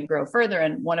and wanting to grow further.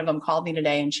 And one of them called me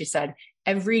today and she said,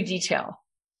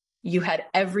 you had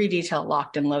every detail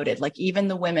locked and loaded. Like even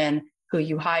the women who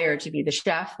you hired to be the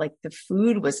chef, like the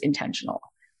food was intentional.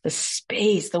 The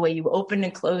space, the way you opened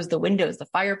and closed the windows, the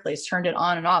fireplace, turned it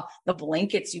on and off, the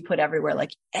blankets you put everywhere,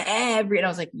 and I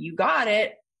was like, you got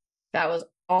it. That was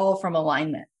all from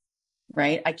alignment,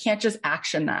 right? I can't just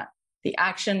action that. The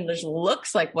action just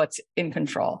looks like what's in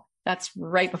control. That's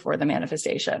right before the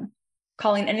manifestation.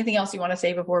 Colleen, anything else you want to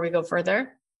say before we go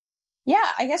further? Yeah,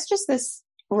 I guess just this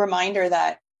reminder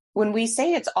that when we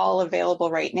say it's all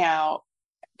available right now,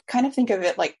 kind of think of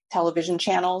it like television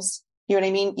channels. You know what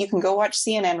I mean? You can go watch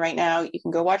CNN right now. You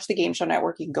can go watch the Game Show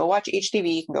Network. You can go watch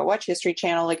HTV. You can go watch History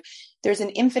Channel. Like there's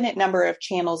an infinite number of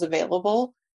channels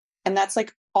available. And that's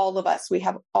like all of us. We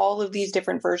have all of these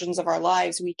different versions of our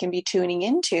lives we can be tuning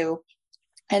into.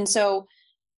 And so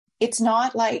it's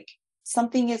not like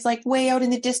something is like way out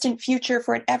in the distant future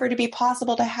for it ever to be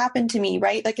possible to happen to me,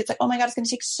 right? Like it's like, oh my God, it's going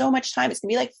to take so much time. It's going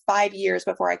to be like 5 years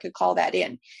before I could call that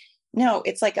in. No,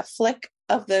 it's like a flick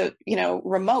of the,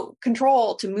 remote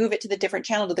control to move it to the different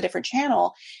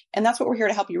channel. And that's what we're here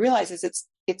to help you realize is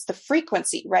it's the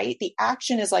frequency, right? The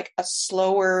action is like a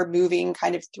slower moving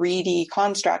kind of 3D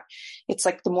construct. It's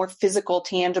like the more physical,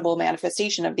 tangible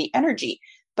manifestation of the energy,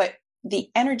 but the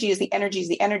energy is the energy is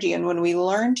the energy. And when we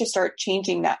learn to start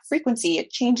changing that frequency,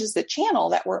 it changes the channel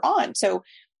that we're on. So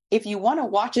if you want to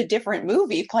watch a different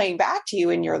movie playing back to you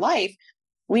in your life,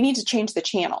 we need to change the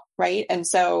channel, right? And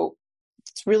so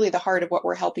it's really the heart of what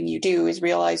we're helping you do is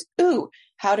realize,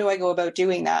 how do I go about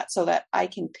doing that so that I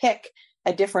can pick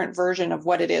a different version of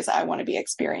what it is I want to be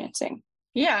experiencing?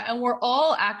 Yeah. And we're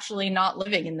all actually not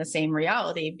living in the same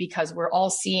reality because we're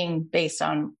all seeing based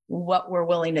on what we're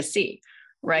willing to see,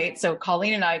 right? So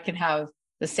Colleen and I can have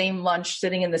the same lunch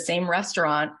sitting in the same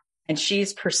restaurant, and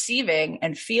she's perceiving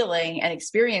and feeling and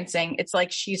experiencing. It's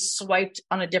like she's swiped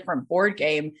on a different board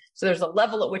game. So there's a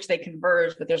level at which they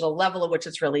converge, but there's a level at which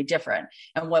it's really different.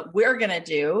 And what we're going to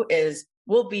do is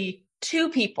we'll be two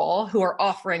people who are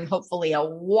offering hopefully a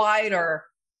wider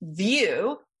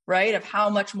view, right, of how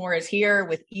much more is here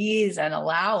with ease and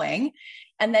allowing.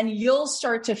 And then you'll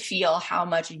start to feel how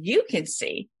much you can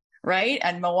see, right?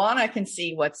 And Moana can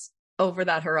see what's over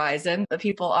that horizon. The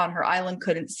people on her island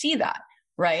couldn't see that,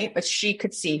 right? But she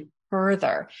could see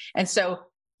further. And so,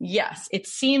 yes, it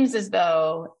seems as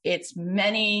though it's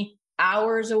many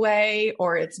hours away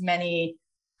or it's many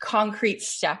concrete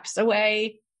steps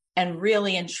away. And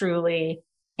really and truly,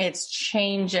 it's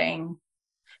changing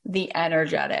the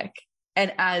energetic.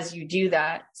 And as you do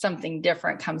that, something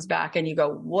different comes back and you go,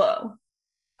 whoa,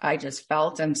 I just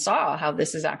felt and saw how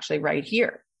this is actually right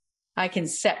here. I can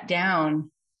set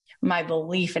down my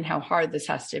belief in how hard this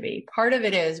has to be. Part of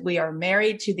it is we are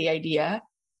married to the idea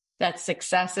that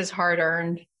success is hard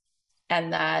earned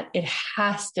and that it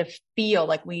has to feel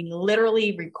like we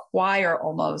literally require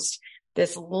almost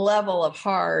this level of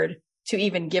hard to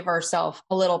even give ourselves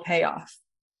a little payoff.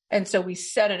 And so we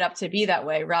set it up to be that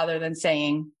way rather than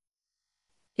saying,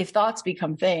 if thoughts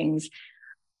become things,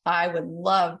 I would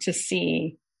love to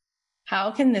see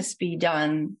how can this be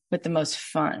done with the most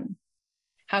fun?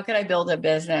 How could I build a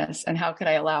business and how could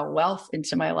I allow wealth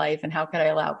into my life and how could I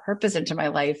allow purpose into my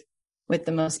life with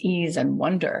the most ease and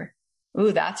wonder?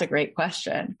 Ooh, that's a great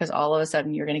question because all of a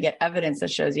sudden you're going to get evidence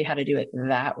that shows you how to do it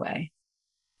that way,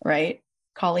 right?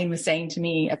 Colleen was saying to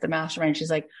me at the mastermind,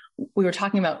 she's like, we were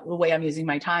talking about the way I'm using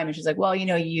my time. And she's like, well,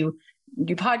 you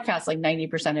podcast like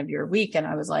 90% of your week. And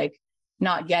I was like,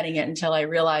 not getting it until I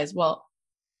realized, well,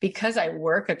 because I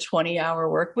work a 20-hour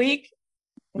work week,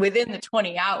 within the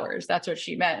 20 hours, that's what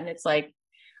she meant. And it's like,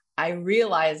 I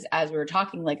realized as we were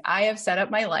talking, like I have set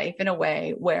up my life in a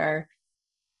way where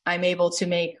I'm able to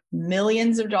make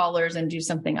millions of dollars and do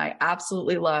something I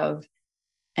absolutely love.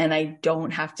 And I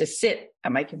don't have to sit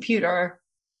at my computer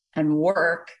and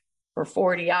work for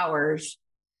 40 hours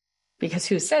because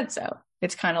who said so?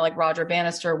 It's kind of like Roger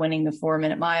Bannister winning the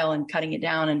 4-minute mile and cutting it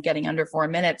down and getting under 4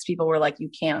 minutes. People were like, you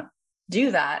can't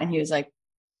do that. And he was like,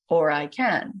 or I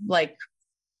can. Like,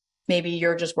 maybe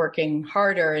you're just working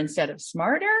harder instead of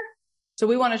smarter. So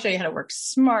we want to show you how to work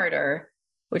smarter,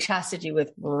 which has to do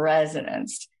with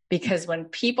resonance. Because when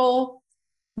people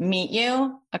meet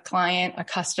you, a client, a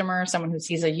customer, someone who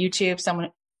sees a YouTube, someone,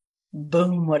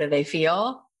 boom, what do they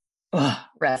feel? Ugh,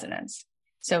 resonance.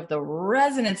 So if the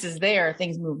resonance is there,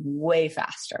 things move way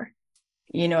faster.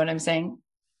 You know what I'm saying?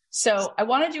 So I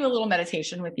want to do a little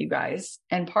meditation with you guys.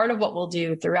 And part of what we'll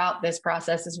do throughout this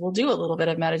process is we'll do a little bit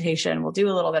of meditation. We'll do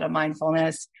a little bit of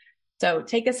mindfulness. So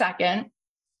take a second,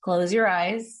 close your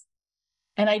eyes.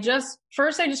 And I just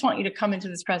want you to come into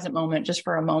this present moment just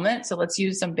for a moment. So let's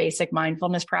use some basic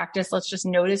mindfulness practice. Let's just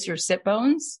notice your sit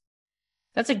bones.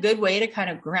 That's a good way to kind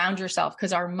of ground yourself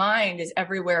because our mind is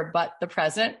everywhere but the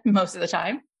present most of the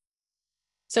time.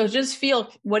 So just feel,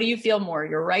 what do you feel more,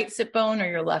 your right sit bone or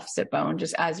your left sit bone,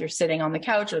 just as you're sitting on the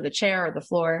couch or the chair or the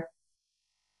floor?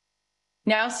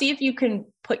 Now see if you can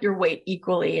put your weight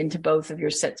equally into both of your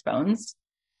sit bones.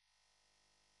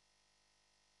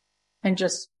 And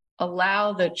just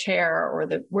allow the chair or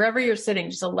wherever you're sitting,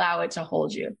 just allow it to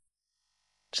hold you.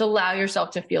 Just allow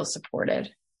yourself to feel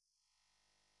supported.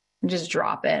 And just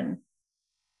drop in,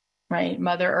 right?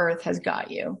 Mother Earth has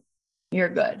got you. You're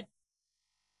good.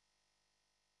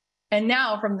 And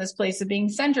now from this place of being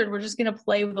centered, we're just going to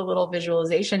play with a little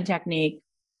visualization technique.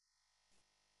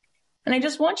 And I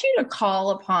just want you to call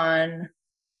upon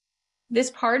this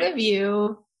part of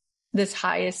you, this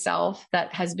highest self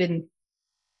that has been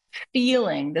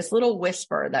feeling this little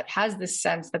whisper that has this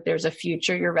sense that there's a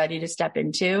future you're ready to step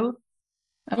into.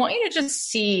 I want you to just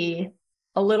see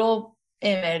a little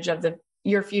image of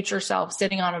your future self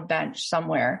sitting on a bench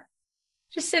somewhere,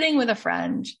 just sitting with a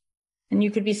friend. And you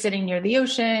could be sitting near the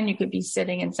ocean. You could be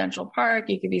sitting in Central Park.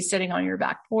 You could be sitting on your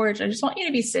back porch. I just want you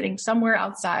to be sitting somewhere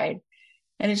outside.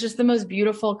 And it's just the most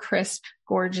beautiful, crisp,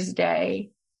 gorgeous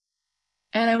day.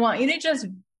 And I want you to just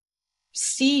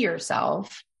see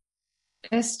yourself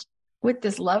just with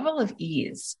this level of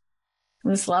ease,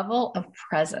 this level of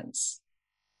presence,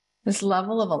 this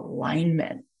level of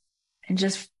alignment. And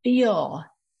just feel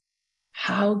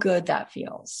how good that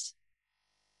feels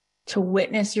to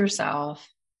witness yourself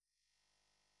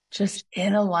just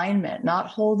in alignment, not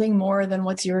holding more than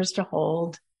what's yours to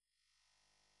hold.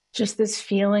 Just this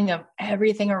feeling of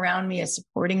everything around me is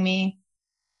supporting me.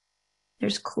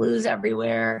 There's clues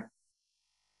everywhere.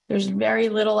 There's very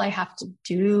little I have to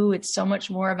do. It's so much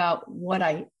more about what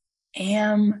I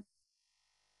am.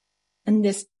 And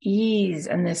this ease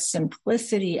and this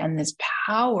simplicity and this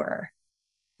power,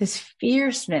 this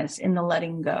fierceness in the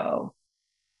letting go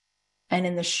and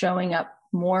in the showing up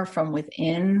more from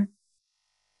within.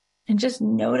 And just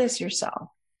notice yourself.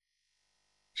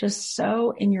 just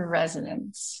so in your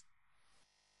resonance.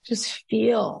 Just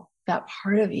feel that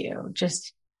part of you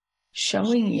just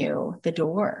showing you the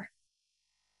door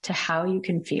to how you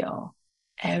can feel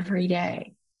every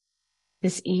day.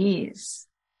 This ease,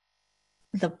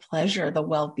 the pleasure, the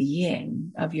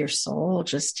well-being of your soul,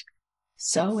 just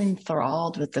so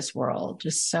enthralled with this world,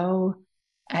 just so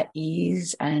at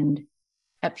ease and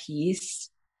at peace.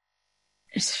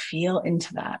 Just feel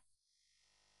into that.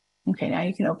 Okay, now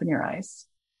you can open your eyes.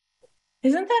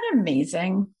 Isn't that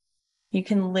amazing? You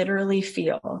can literally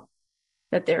feel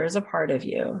that there is a part of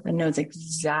you that knows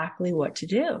exactly what to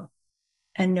do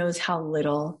and knows how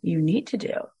little you need to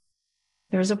do.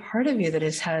 There's a part of you that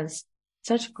has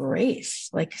such grace,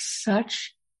 like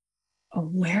such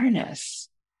awareness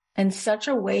and such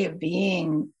a way of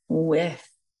being with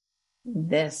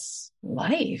this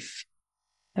life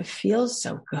that feels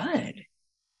so good.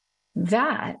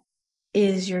 That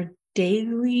is your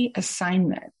daily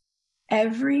assignment.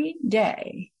 Every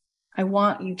day, I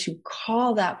want you to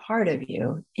call that part of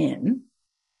you in,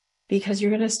 because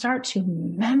you're going to start to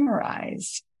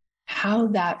memorize how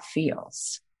that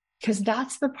feels. Because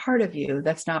that's the part of you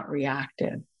that's not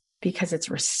reactive, because it's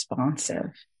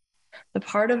responsive. The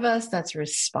part of us that's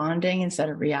responding instead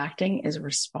of reacting is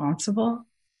responsible.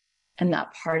 And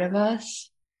that part of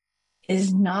us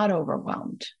is not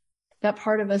overwhelmed. That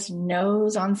part of us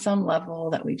knows on some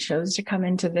level that we chose to come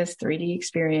into this 3D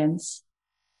experience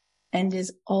and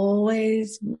is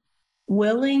always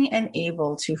willing and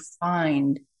able to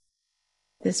find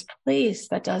this place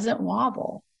that doesn't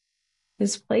wobble,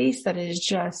 this place that is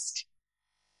just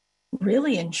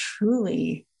really and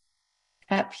truly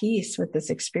at peace with this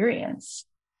experience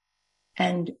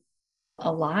and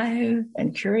alive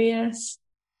and curious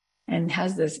and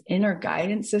has this inner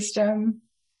guidance system.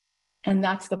 And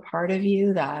that's the part of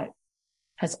you that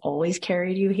has always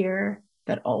carried you here,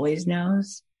 that always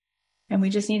knows. And we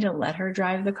just need to let her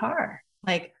drive the car.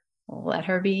 Like, let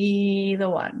her be the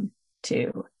one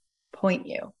to point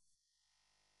you.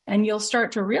 And you'll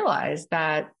start to realize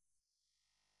that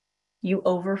you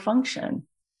overfunction,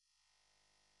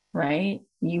 right?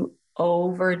 You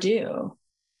overdo.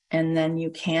 And then you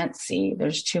can't see.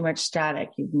 There's too much static.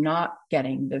 You're not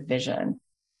getting the vision.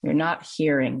 You're not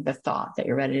hearing the thought that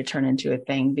you're ready to turn into a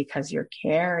thing because you're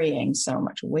carrying so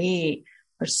much weight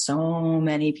for so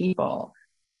many people.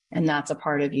 And that's a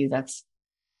part of you that's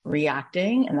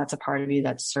reacting. And that's a part of you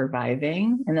that's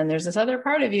surviving. And then there's this other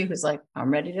part of you who's like,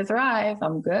 I'm ready to thrive.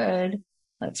 I'm good.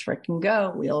 Let's freaking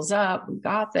go. Wheels up. We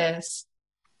got this.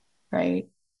 Right?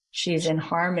 She's in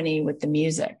harmony with the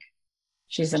music.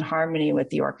 She's in harmony with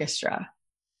the orchestra.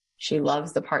 She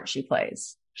loves the part she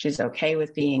plays. She's okay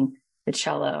with being the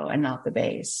cello and not the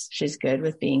bass. She's good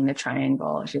with being the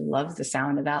triangle. She loves the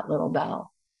sound of that little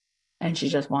bell. And she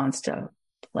just wants to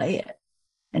play it.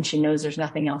 And she knows there's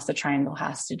nothing else the triangle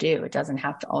has to do. It doesn't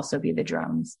have to also be the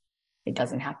drums. It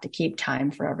doesn't have to keep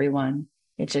time for everyone.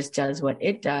 It just does what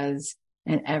it does,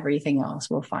 and everything else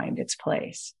will find its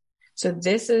place. So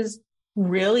this is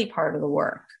really part of the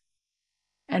work.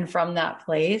 And from that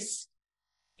place,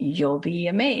 you'll be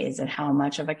amazed at how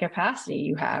much of a capacity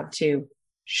you have to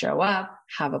show up,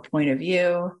 have a point of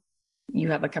view.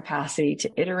 You have a capacity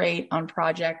to iterate on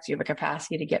projects. You have a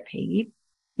capacity to get paid.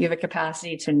 You have a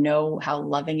capacity to know how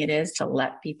loving it is to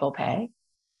let people pay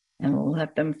and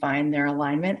let them find their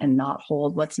alignment and not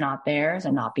hold what's not theirs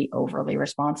and not be overly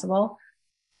responsible.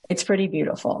 It's pretty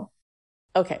beautiful.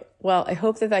 Okay. Well, I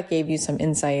hope that gave you some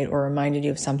insight or reminded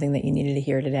you of something that you needed to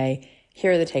hear today.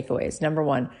 Here are the takeaways. Number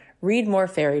one, read more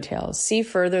fairy tales. See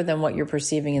further than what you're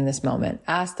perceiving in this moment.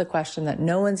 Ask the question that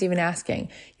no one's even asking.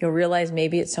 You'll realize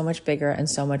maybe it's so much bigger and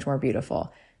so much more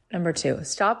beautiful. Number two,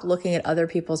 stop looking at other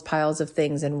people's piles of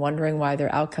things and wondering why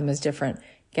their outcome is different.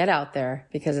 Get out there,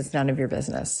 because it's none of your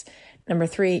business. Number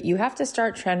three, you have to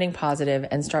start trending positive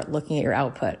and start looking at your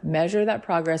output. Measure that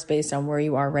progress based on where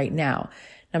you are right now.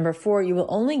 Number four, you will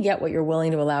only get what you're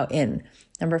willing to allow in.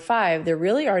 Number five, there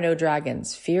really are no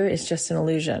dragons. Fear is just an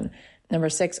illusion. Number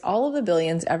six, all of the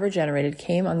billions ever generated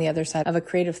came on the other side of a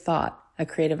creative thought, a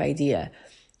creative idea.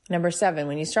 Number seven,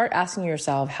 when you start asking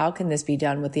yourself, how can this be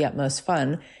done with the utmost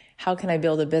fun? How can I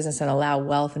build a business and allow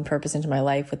wealth and purpose into my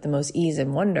life with the most ease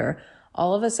and wonder?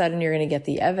 All of a sudden, you're going to get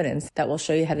the evidence that will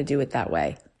show you how to do it that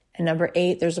way. And number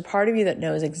eight, there's a part of you that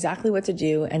knows exactly what to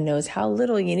do and knows how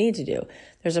little you need to do.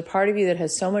 There's a part of you that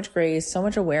has so much grace, so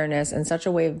much awareness, and such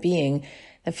a way of being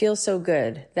that feels so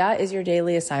good. That is your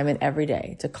daily assignment every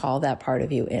day, to call that part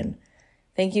of you in.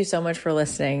 Thank you so much for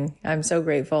listening. I'm so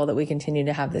grateful that we continue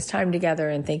to have this time together,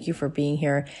 and thank you for being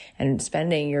here and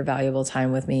spending your valuable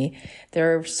time with me.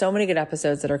 There are so many good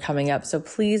episodes that are coming up, so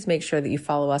please make sure that you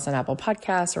follow us on Apple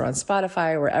Podcasts or on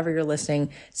Spotify or wherever you're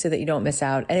listening so that you don't miss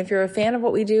out. And if you're a fan of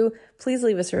what we do, please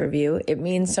leave us a review. It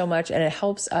means so much, and it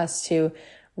helps us to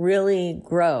really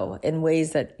grow in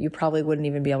ways that you probably wouldn't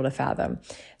even be able to fathom.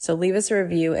 So leave us a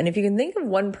review. And if you can think of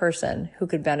one person who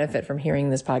could benefit from hearing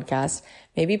this podcast,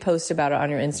 maybe post about it on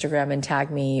your Instagram and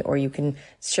tag me, or you can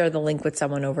share the link with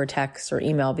someone over text or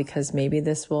email, because maybe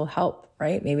this will help,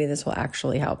 right? Maybe this will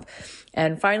actually help.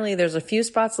 And finally, there's a few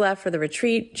spots left for the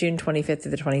retreat, June 25th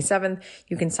through the 27th.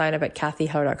 You can sign up at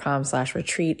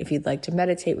cathyheller.com/retreat if you'd like to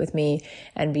meditate with me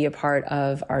and be a part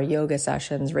of our yoga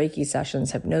sessions, Reiki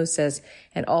sessions, hypnosis,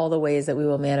 and all the ways that we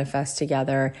will manifest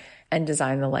together and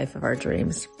design the life of our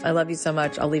dreams. I love you so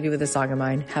much. I'll leave you with a song of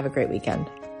mine. Have a great weekend.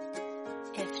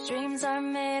 If dreams are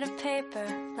made of paper,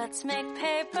 let's make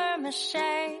paper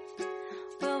mache.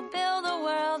 We'll build a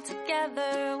world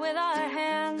together with our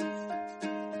hands.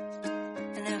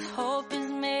 And if hope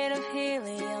is made of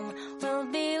helium,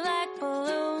 we'll be like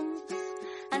balloons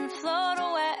and float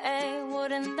away.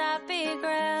 Wouldn't that be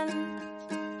grand?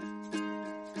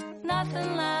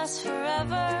 Nothing lasts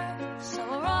forever, so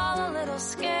we're all a little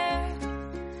scared.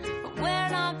 But we're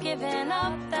not giving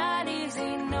up that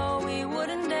easy, no, we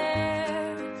wouldn't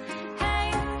dare.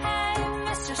 Hey, hey,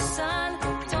 Mr. Sun,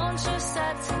 don't you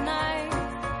set tonight,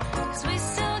 'cause we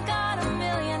still got a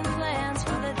million plans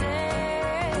for the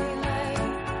daylight.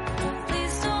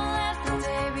 Please don't let the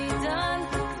day be done,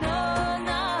 no,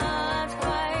 not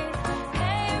quite.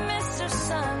 Hey, Mr.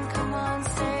 Sun, come on,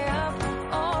 stay up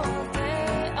all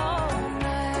day, all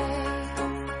night.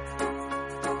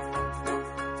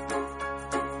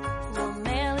 We'll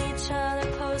mail each other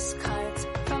postcards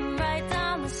from right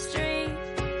down the street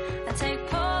and take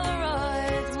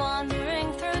Polaroids wandering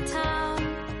through town.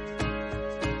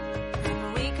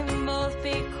 And we can both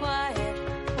be quiet,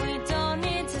 we don't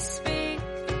need to speak,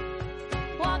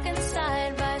 walking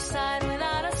side by side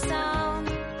without a sound.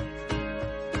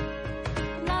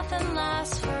 Nothing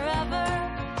lasts forever,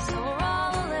 so we're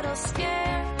all a little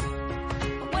scared.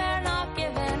 But we're not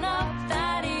giving up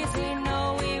that easy, no,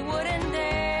 we wouldn't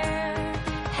dare.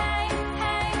 Hey,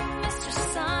 hey, Mr.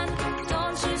 Sun,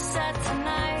 don't you set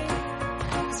tonight,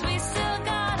 'cause we still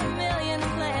got a million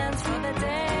plans for the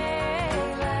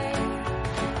daylight.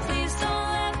 Please don't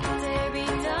let the day be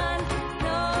done,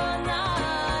 no,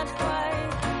 not quite.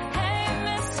 Hey,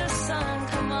 Mr. Sun,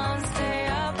 come on, stay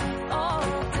up all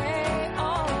day,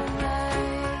 all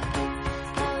night.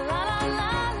 La la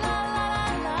la la la la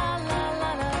la la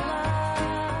la la la.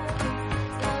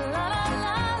 La la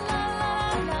la la la la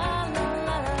la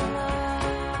la la la.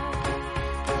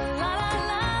 La la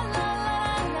la la la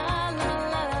la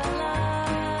la la la.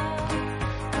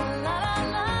 La la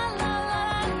la la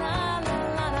la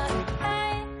la la.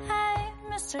 Hey, hey,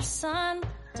 Mr. Sun,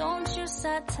 don't you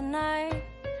set tonight,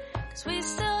 'cause we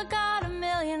still got a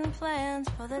million plans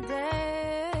for the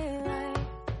daylight.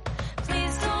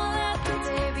 Please don't let the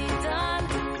day be done,